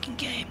fucking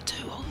get him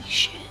too, holy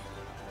shit.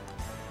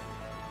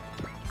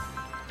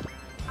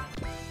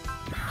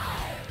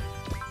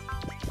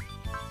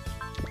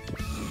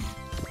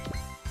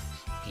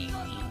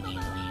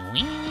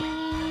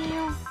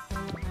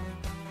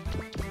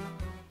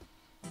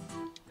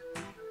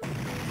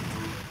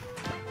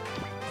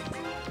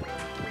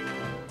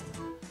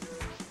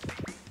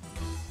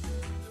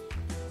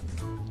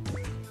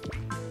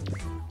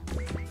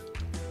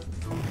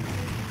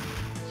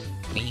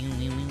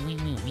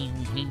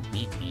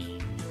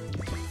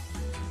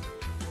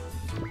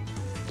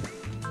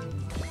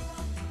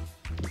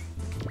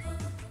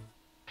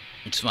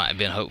 This might have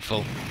been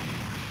hopeful.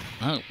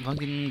 Oh,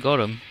 fucking got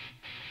him.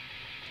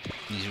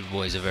 These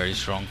boys are very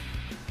strong.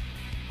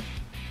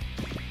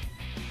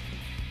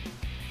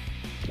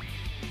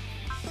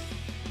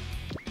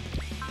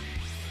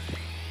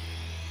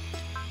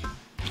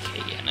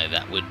 Okay, yeah, no,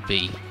 that would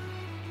be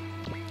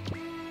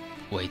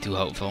way too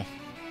hopeful.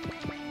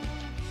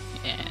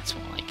 Yeah, it's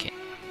more like it.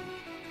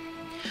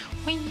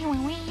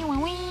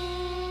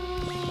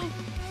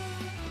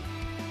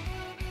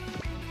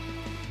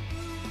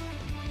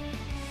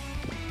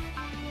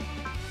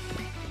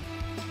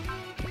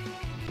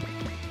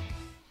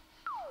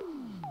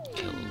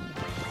 Cool.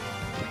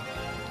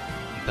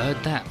 Bird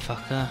that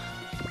fucker.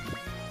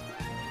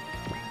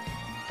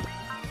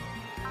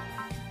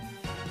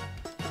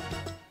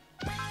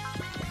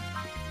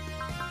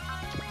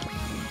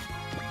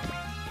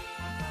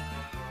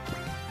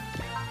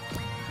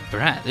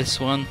 Brat, this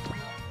one.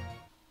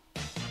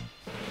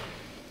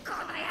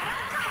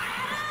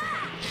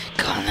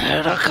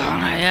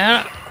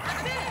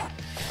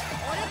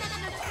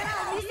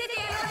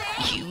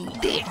 You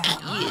dick,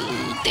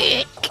 you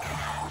dick.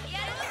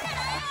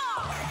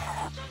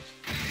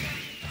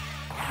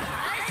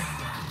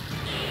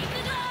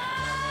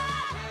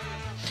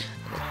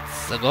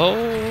 Let's go.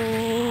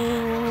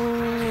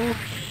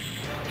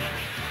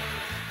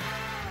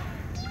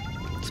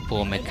 It's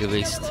poor Mecha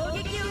Beast.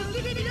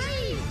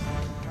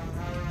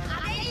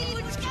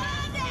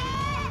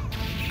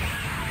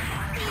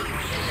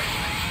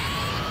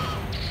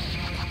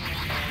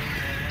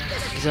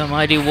 He's a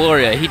mighty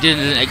warrior. He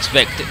didn't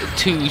expect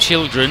 2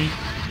 children.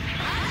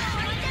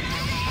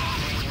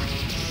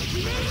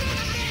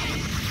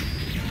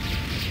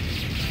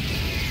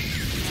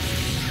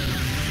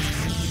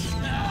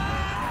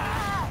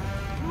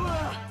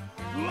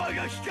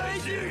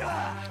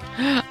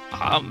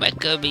 Our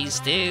Mecha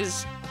Beast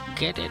is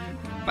getting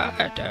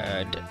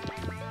murdered.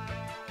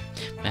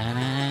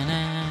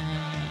 Banana,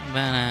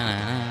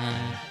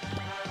 banana,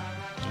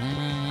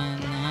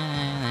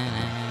 banana.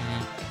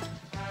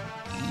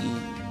 You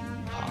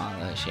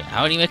pile of shit.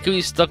 How many Mecha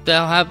Beasts stuck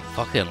they'll have?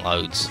 Fucking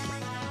loads.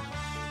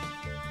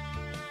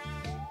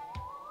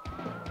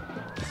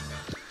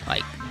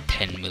 Like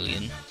 10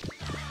 million.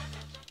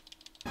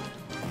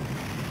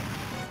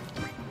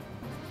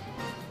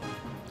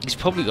 He's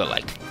probably got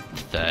like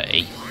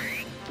 30.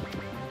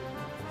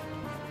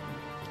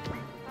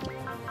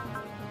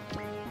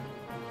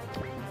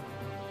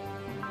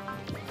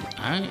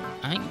 I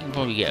think you can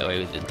probably get away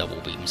with the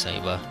double beam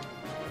saber.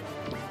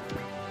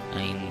 I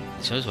mean,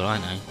 shows what I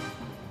know.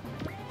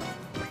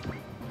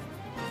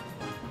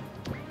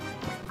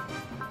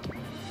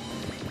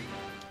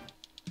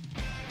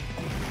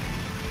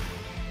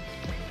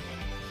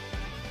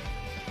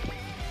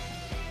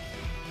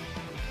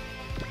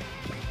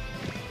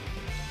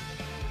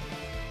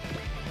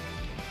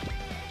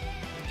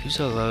 Who's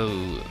a low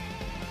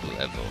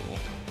level?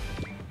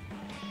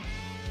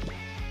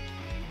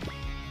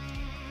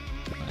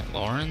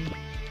 Lauren?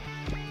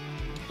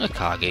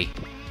 Akagi.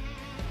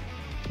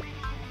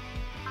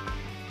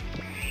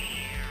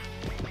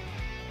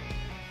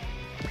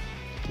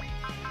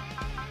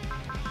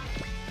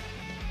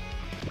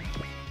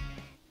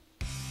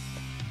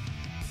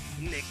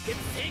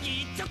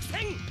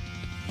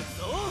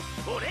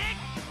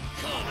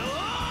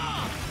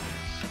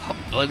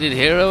 Hot-blooded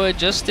hero of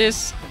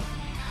justice?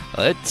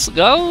 Let's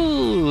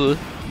go!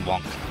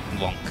 Bonk,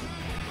 bonk,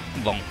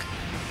 bonk.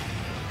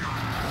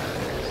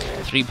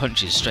 3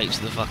 punches straight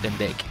to the fucking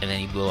dick, and then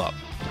he blew up.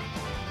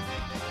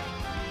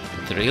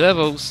 3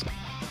 levels.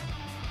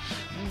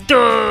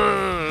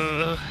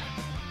 Duh!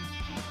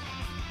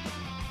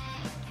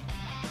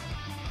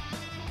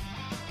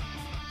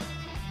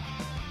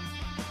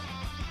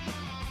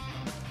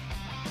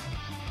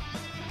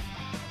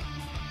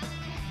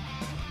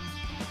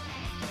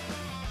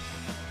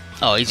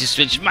 Oh, he just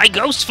switched. My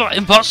ghost fire,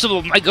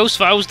 impossible. My ghost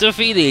fire was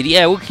defeated.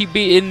 Yeah, we'll keep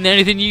beating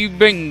anything you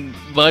bring.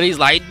 But he's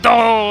like,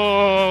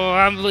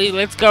 oh,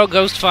 let's go,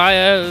 ghost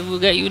fire. We'll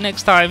get you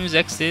next time,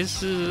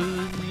 Zexis.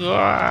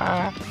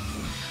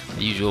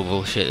 The usual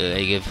bullshit that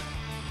they give.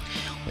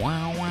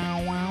 Wow,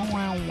 wow, wow,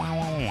 wow, wow,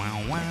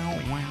 wow, wow,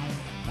 wow,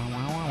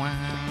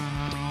 wow,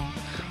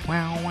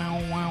 wow, wow,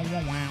 wow,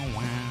 wow,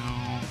 wow.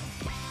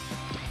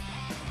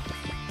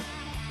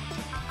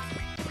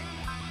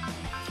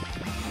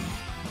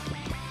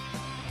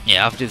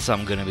 Yeah, after this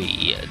I'm gonna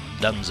be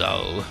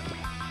Dunzo.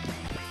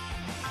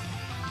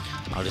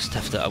 I'll just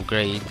have to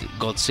upgrade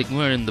God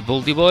Sigma and the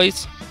Baldy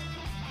Boys.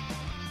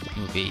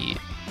 We'll be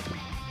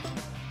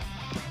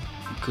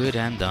good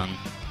and done.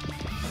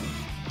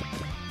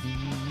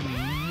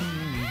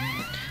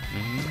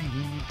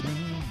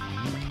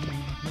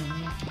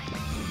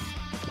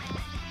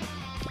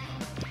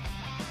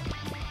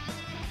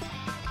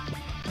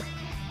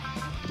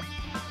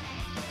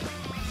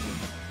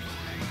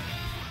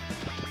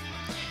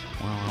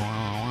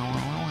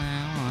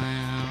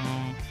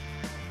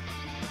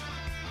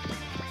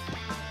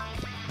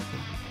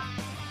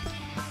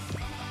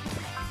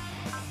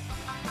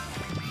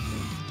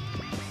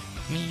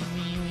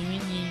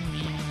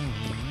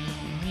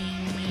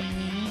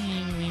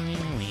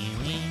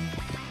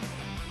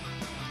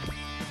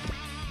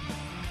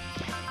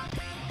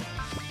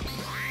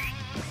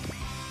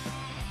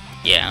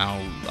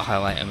 Yeah, I'll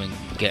highlight them and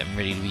get them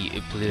ready to be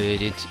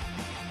uploaded.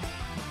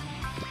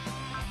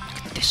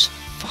 Look at this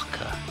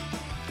fucker.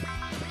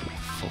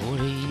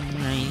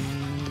 14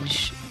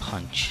 range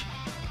punch.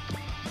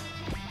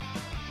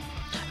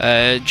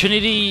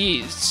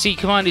 Trinity C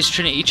command is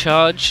Trinity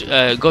Charge.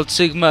 God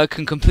Sigma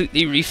can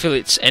completely refill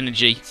its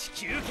energy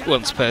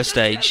once per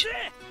stage.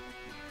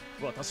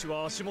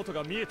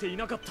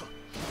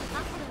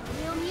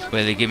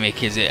 Where the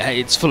gimmick is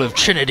it's full of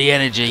Trinity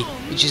energy,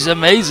 which is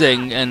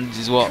amazing and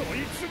is what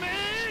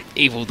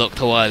evil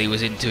Dr. Wily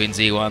was into in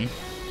Z1.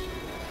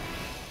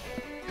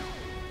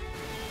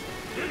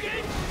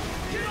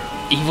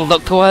 Evil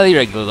Dr. Wily?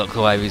 Regular Dr.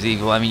 Wily was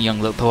evil. I mean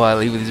young Dr.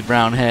 Wily with his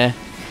brown hair.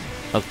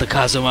 Dr.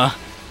 Kazuma.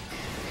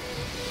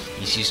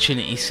 He's used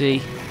Trinity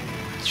C.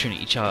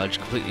 Trinity Charge.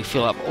 Completely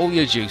fill up all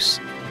your juice.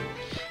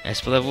 S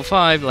for level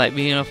 5, like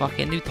being a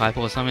fucking new type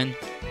or something.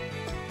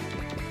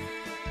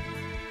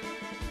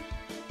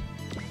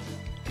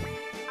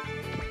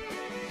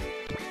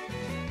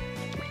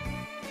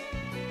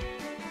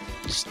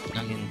 Just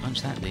not gonna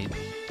punch that dude.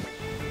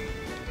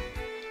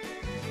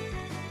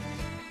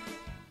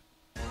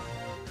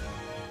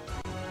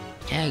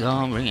 Yeah, go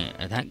on, bring it.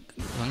 Attack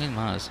fucking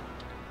Mars.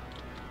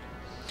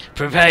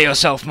 Prepare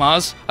yourself,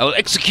 Mars. I will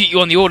execute you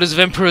on the orders of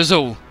Emperor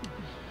Azul.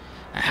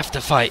 I have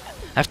to fight.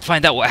 I have to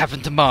find out what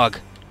happened to Marg.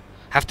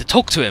 I have to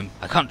talk to him.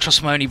 I can't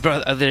trust my only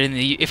brother in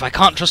the. If I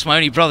can't trust my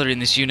only brother in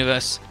this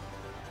universe.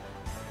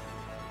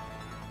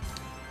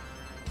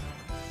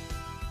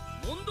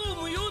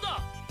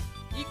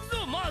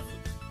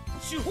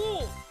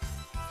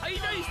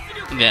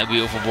 Yeah,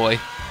 beautiful boy.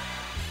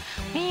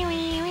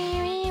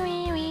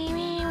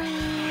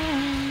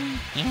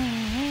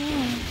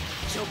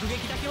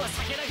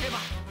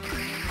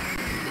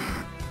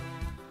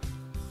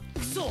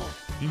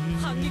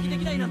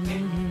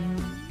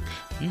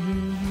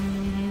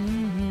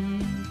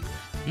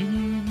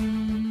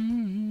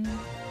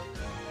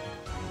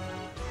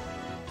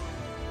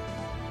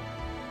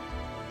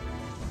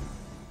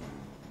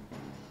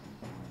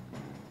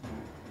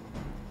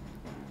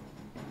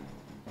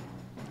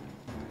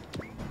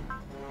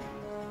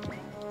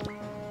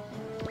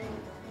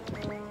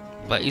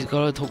 But he's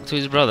got to talk to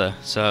his brother,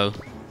 so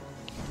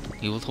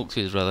he will talk to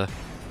his brother.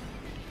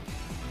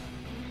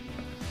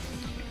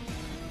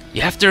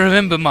 You have to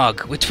remember,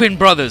 Mug, we're twin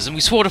brothers and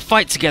we swore to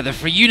fight together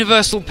for a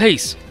universal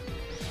peace.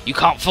 You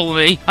can't fool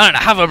me, I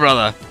don't have a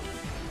brother.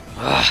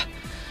 Ugh.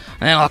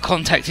 And then I'll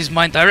contact his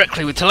mind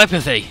directly with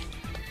telepathy.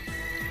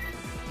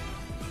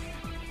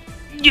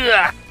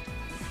 Yeah.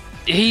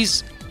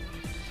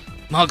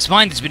 Mug's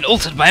mind has been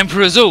altered by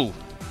Emperor Azul.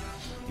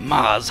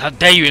 Mars, how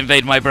dare you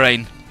invade my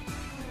brain?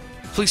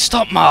 Please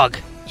stop, Mug.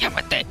 Yeah,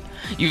 but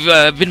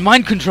you've been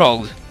mind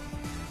controlled.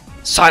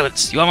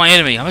 Silence, you are my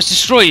enemy, I must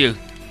destroy you.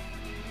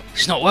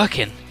 It's not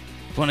working.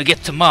 If I want to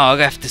get to Marg,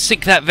 I have to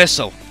sink that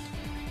vessel.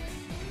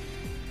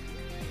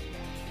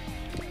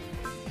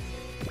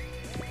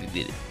 We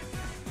did it.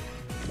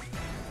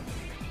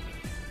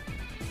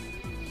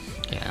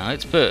 Yeah, now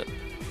let's put...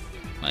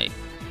 Wait.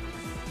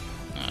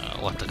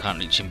 Wata can't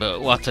reach him,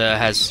 but Wata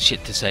has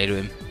shit to say to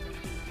him.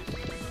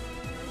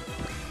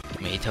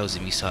 I mean, he tells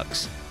him he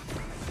sucks.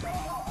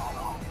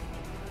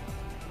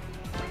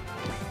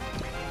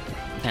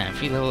 Damn,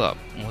 3 level up.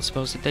 What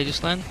spells did they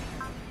just learn?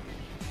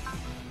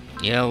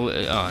 Yell.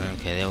 Oh,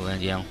 okay, they all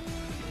learned yell.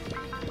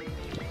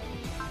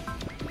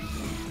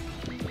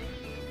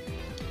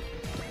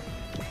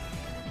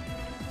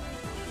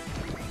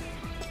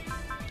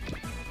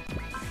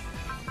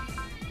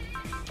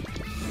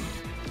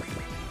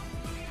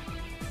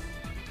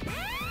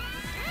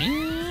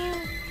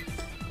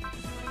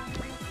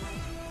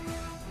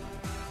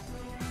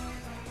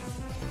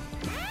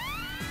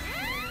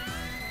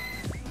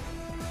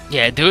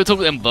 Yeah, do it, talk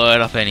them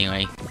blood up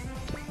anyway.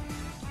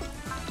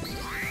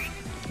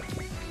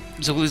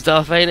 So who's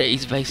Darth Vader?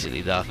 He's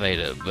basically Darth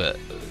Vader, but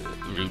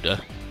ruder.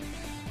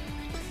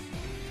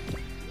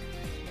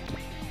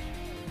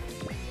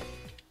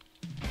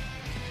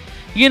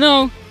 You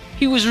know,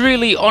 he was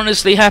really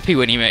honestly happy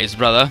when he met his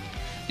brother.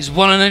 His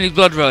one and only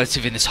blood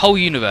relative in this whole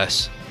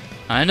universe.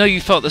 And I know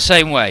you felt the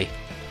same way.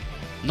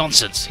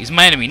 Nonsense, he's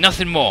my enemy,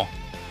 nothing more.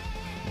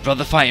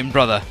 Brother fighting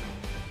brother.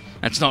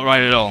 That's not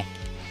right at all.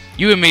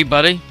 You and me,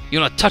 buddy,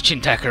 you're not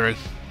touching Takaru.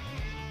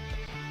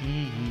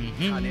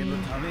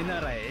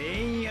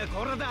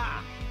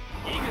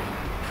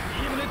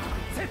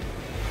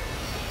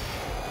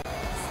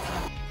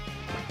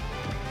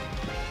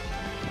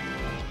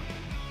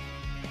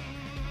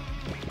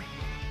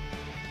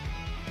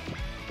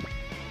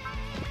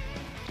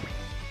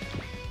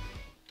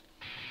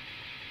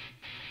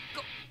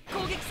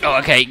 Oh,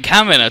 okay,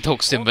 Kamina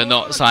talks to him, but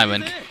not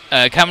Simon.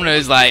 Kamina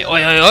is like,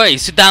 oi, oi, oi,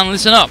 sit down and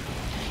listen up.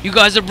 You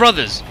guys are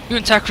brothers. You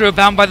and Takaru are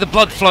bound by the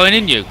blood flowing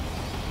in you.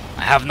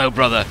 I have no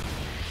brother.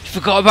 You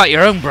forgot about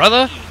your own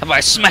brother? How about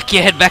I smack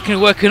your head back into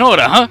working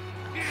order, huh?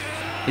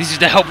 This is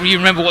to help you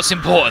remember what's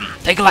important.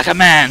 Take it like a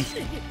man.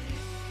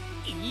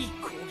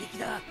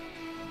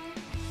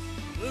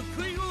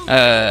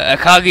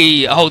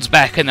 Akagi holds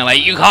back, and they're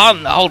like, "You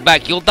can't hold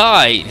back, you'll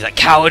die." And he's like,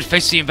 "Coward,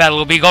 face me in battle,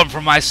 will be gone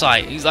from my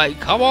sight." He's like,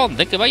 "Come on,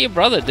 think about your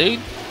brother, dude."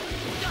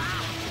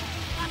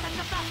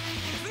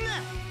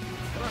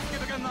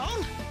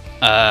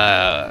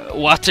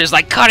 Water's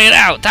like, "Cut it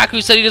out!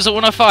 Taku said he doesn't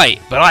want to fight,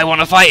 but I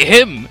want to fight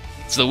him.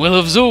 It's the will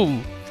of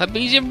Zul. That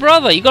means your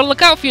brother. You gotta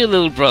look out for your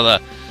little brother."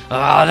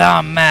 "Oh, now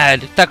I'm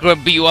mad. Taku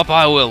won't beat you up,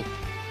 I will."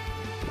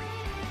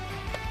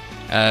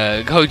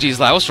 Koji's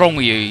like, "What's wrong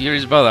with you? You're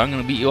his brother. I'm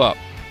gonna beat you up."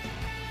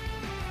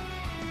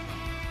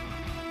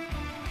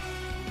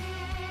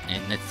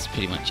 And that's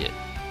pretty much it.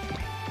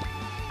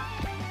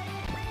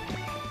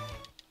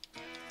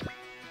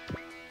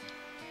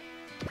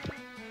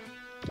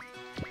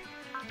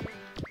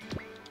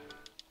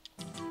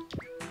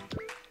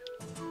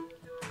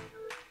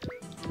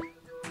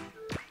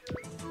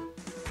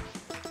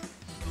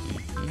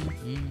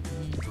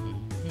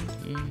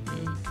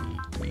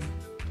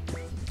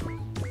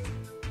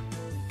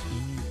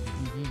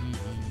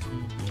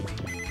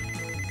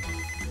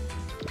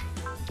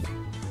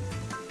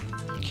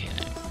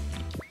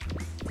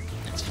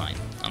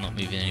 I'm not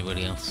moving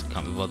anybody else,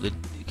 can't be bothered,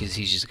 because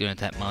he's just going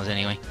to attack Mars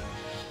anyway.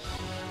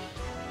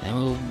 And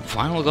we'll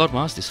final God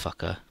Mars this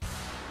fucker.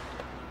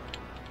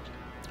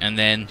 And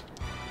then,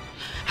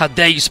 how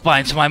dare you spy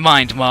into my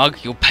mind, Marg?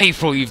 You'll pay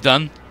for all you've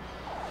done.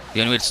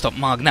 The only way to stop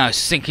Marg now is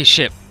to sink his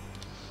ship.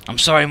 I'm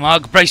sorry,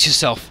 Marg, brace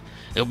yourself.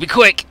 It'll be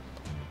quick.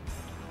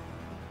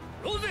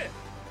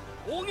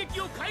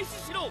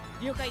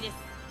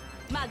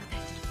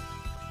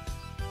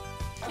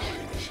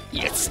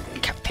 Yes,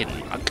 Captain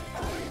Marg.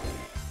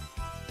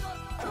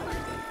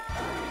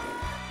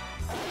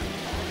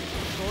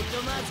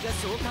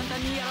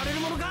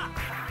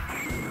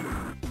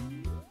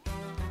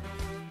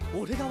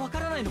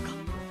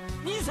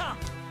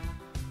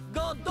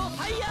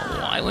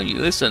 Why won't you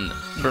listen,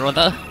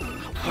 brother?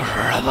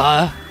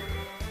 Brother?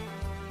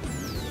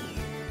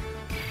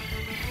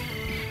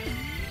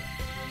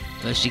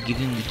 Let's give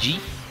him the G.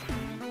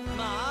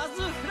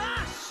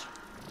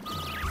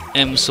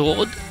 M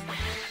sword.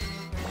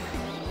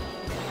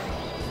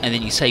 And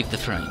then you save the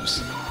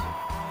frames.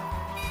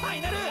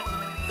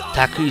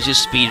 Taku's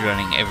just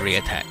speedrunning every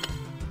attack.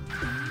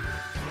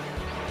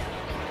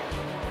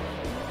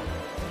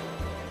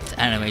 It's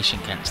animation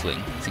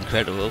cancelling. It's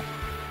incredible.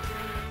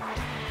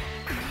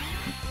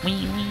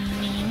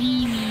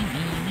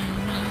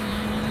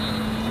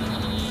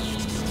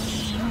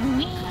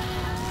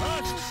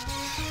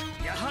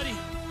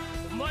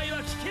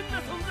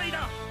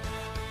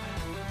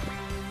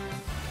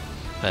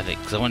 Perfect,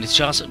 because I wanted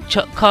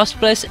to cast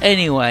Bless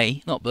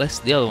anyway. Not Bless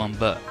the other one,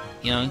 but,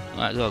 you know,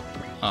 like, oh,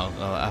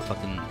 I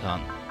fucking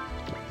can't.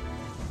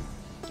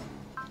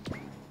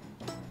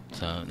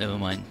 So, never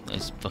mind.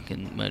 Let's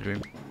fucking murder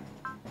him.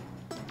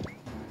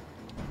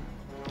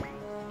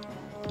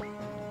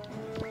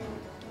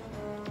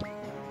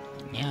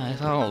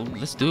 Yeah,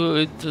 let's do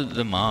it with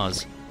the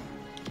Mars.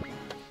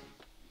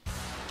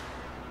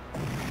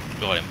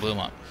 Got him, blew him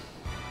up.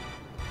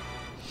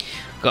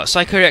 Got a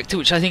Psycho Reactor,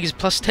 which I think is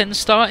 +10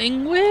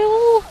 starting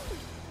will.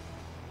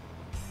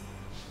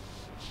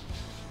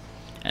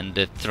 And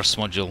the thrust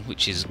module,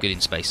 which is good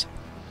in space.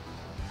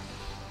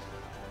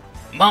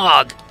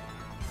 Marg!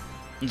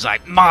 He's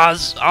like,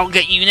 "Mars, I'll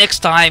get you next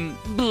time."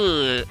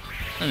 And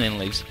then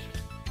leaves.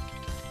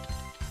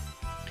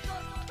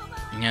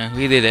 Yeah,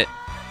 we did it.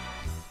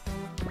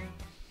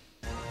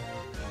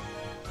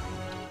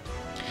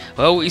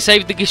 Well, we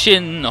saved the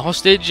Gishin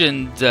hostage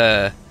and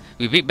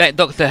we beat back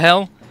Dr.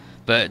 Hell,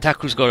 but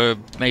Taku's got to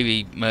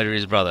maybe murder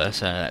his brother,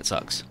 so that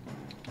sucks.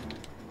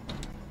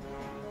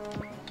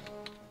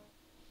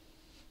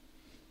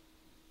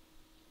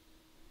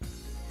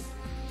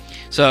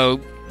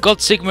 So,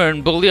 God Sigma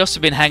and Bullios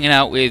have been hanging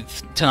out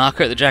with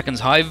Tanaka at the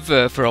Dragon's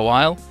Hive for a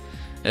while,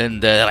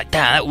 and they're like,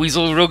 "Damn, that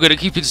weasel's real good at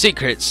keeping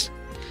secrets."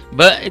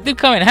 But it did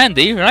come in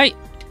handy, right?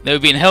 They were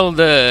being held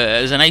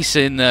as an ace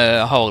in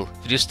the hole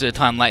for just a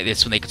time like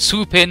this when they could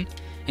swoop in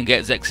and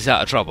get Zexus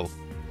out of trouble.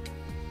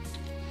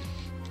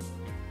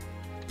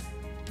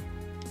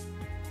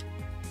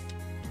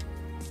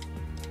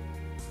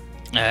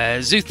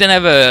 Zuth then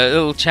have a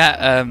little chat.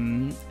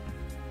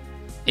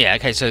 Yeah,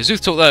 okay, so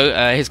Zuth talked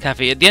though, his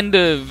cafe. At the end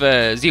of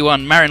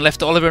Z1, Marin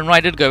left Oliver and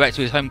Ryder to go back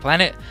to his home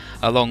planet,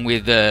 along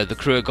with the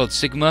crew of God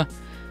Sigma.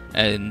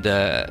 And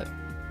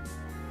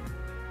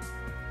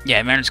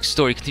yeah, Marin's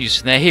story continues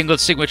from there. He and God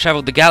Sigma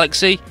travelled the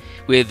galaxy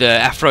with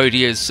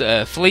Aphrodite's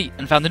fleet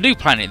and found a new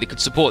planet that could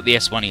support the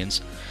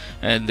S1ians.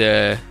 And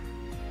they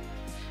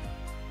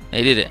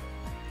did it.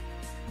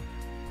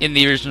 In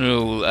the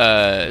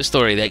original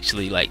story, they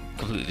actually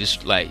completely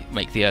just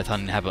make the Earth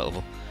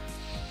uninhabitable.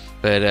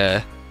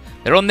 But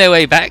they're on their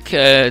way back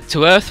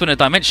to Earth when a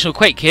dimensional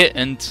quake hit,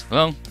 and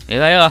well, here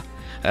they are.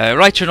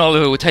 Ryder and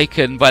Oliver were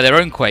taken by their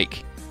own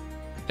quake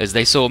as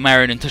they saw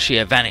Marin and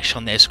Toshia vanish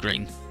on their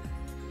screen.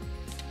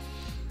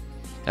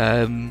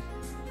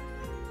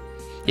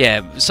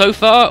 Yeah, so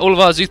far all of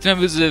our Zuth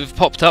members have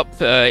popped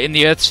up in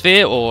the Earth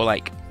sphere, or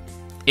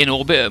in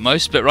orbit at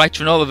most, but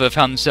Ryder and Oliver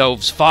found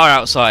themselves far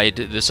outside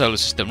the solar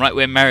system, right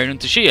where Marion and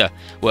Toshia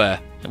were,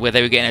 where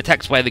they were getting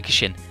attacked by the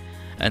Kishin.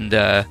 And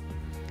they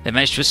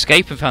managed to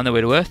escape and found their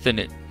way to Earth, and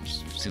it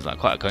seems like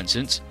quite a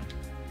coincidence.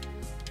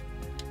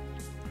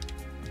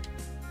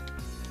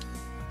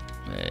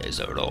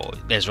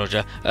 There's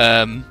Roger.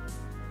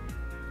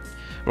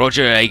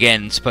 Roger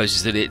again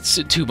supposes that it's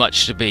too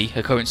much to be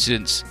a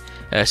coincidence.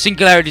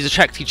 Singularities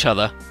attract each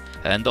other,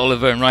 and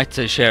Oliver and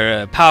Ryder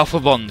share a powerful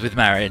bond with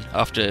Marion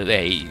after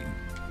they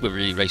were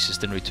really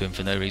racist and rude to him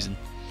for no reason.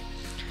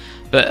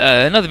 But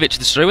another bit to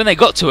the story, when they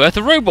got to Earth,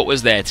 a robot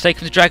was there to take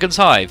them to Dragon's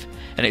Hive,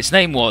 and its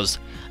name was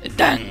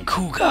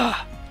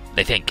Dankuga,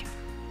 they think.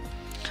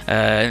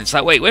 And it's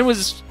like, wait, when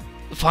was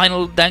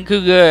final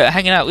Dankuga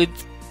hanging out with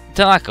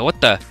Tanaka? What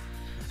the?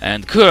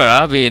 And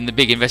Kura, being the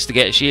big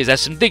investigator she is,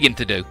 has some digging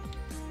to do.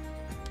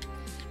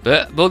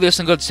 But Buldios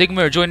and God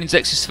Sigma are joining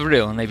Zexus for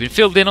real, and they've been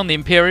filled in on the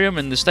Imperium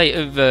and the state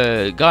of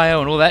Gaia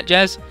and all that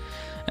jazz.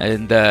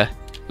 And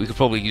we could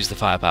probably use the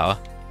firepower.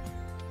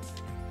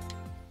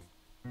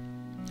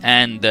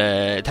 And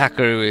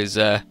Takaru is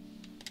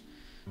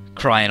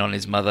crying on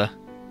his mother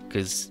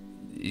because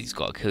he's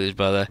got to kill his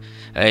brother.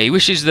 He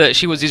wishes that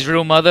she was his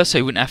real mother so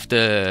he wouldn't have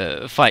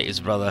to fight his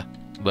brother.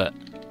 But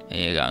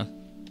there you go.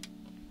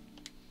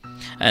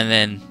 And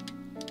then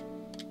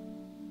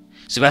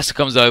Tsubasa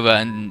comes over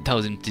and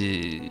tells him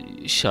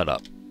to shut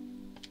up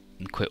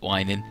and quit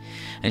whining.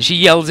 And she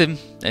yells him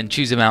and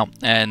chews him out.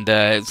 And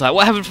it's like,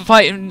 what happened for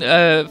fighting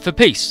for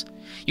peace?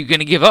 You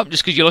gonna give up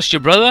just because you lost your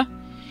brother?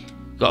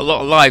 Got a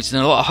lot of lives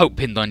and a lot of hope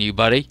pinned on you,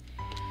 buddy.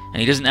 And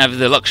he doesn't have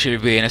the luxury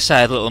of being a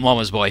sad little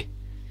mama's boy.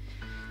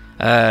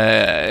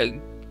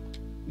 Koji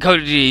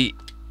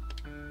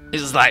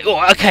is like,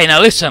 oh, okay, now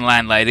listen,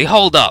 landlady,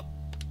 hold up.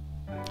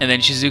 And then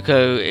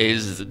Shizuko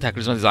is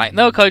Takuru's mother's like,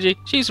 no, Koji,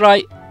 she's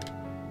right.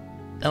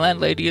 The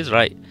landlady is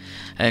right.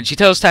 And she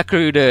tells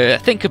Takaru to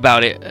think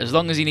about it as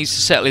long as he needs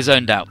to settle his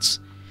own doubts.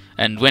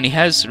 And when he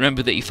has,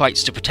 remember that he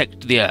fights to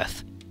protect the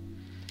Earth.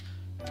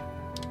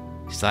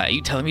 He's like, are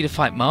you telling me to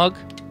fight Marg?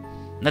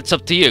 And that's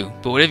up to you,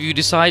 but whatever you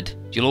decide,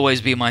 you'll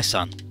always be my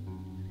son.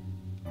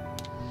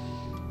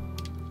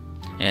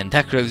 And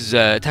Takaru's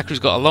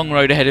got a long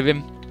road ahead of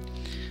him.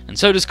 And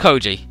so does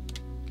Koji.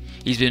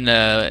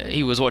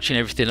 He was watching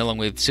everything along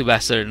with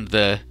Tsubasa and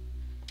the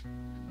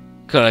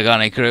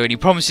Kuragane crew, and he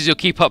promises he'll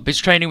keep up his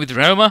training with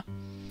Roma,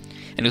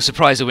 and he'll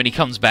surprise her when he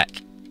comes back.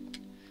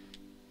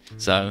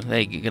 So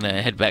they're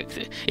gonna head back.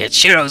 Yeah,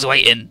 Shiro's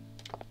waiting.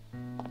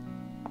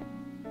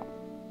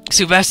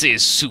 Tsubasa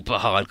is super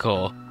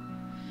hardcore,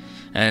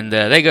 and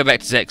they go back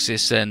to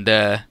Zexus, and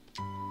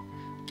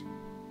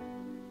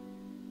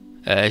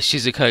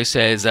Shizuko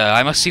says,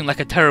 I must seem like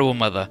a terrible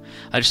mother.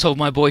 I just told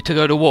my boy to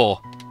go to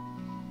war.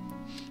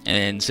 And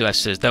then Tsubasa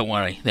says, don't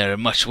worry, there are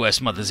much worse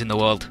mothers in the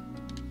world.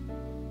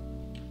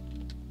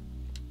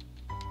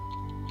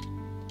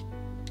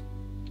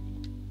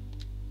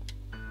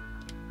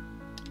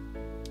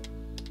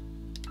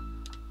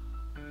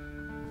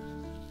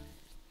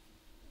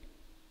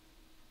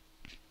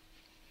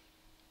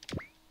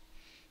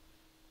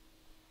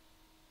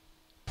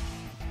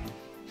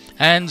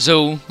 And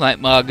Zul, like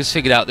Marg, has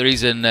figured out the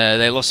reason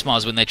they lost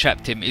Mars when they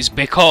trapped him is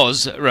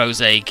because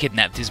Rose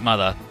kidnapped his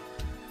mother.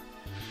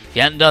 If he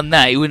hadn't done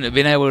that, he wouldn't have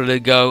been able to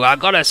go, I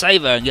gotta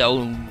save her, and get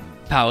all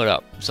powered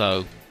up.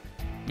 So,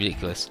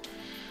 ridiculous.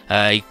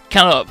 He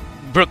cannot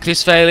brook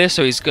this failure,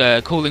 so he's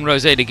calling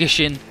Rose to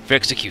Gishin for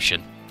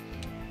execution.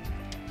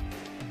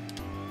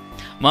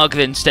 Marg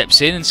then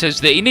steps in and says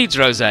that he needs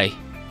Rose.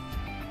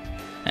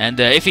 And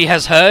if he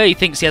has her, he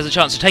thinks he has a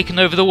chance of taking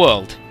over the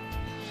world.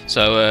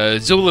 So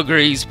Zul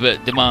agrees,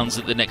 but demands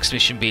that the next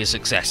mission be a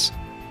success.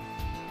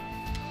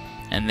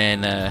 And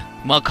then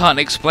Marg can't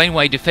explain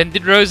why he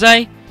defended Rose,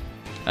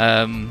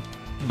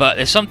 but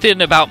there's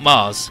something about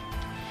Mars.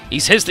 He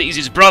says that he's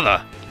his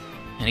brother,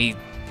 and he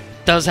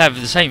does have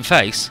the same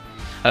face.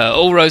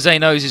 All Rose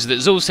knows is that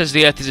Zul says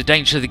the Earth is a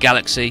danger to the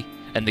galaxy,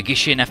 and the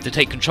Gishin have to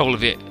take control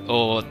of it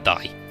or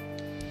die.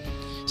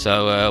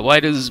 So why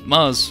does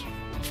Mars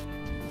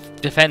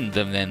defend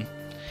them then?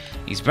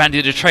 He's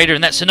branded a traitor,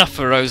 and that's enough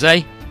for Rose.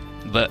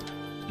 But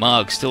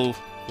Marg still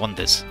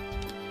wonders,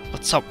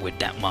 what's up with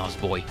that Mars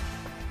boy?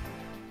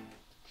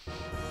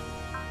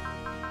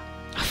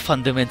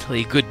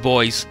 Fundamentally good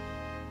boys.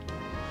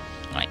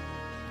 Right,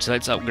 so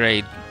let's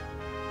upgrade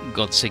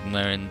God Sigma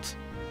and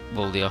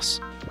Voldios.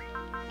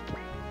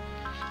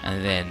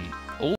 And then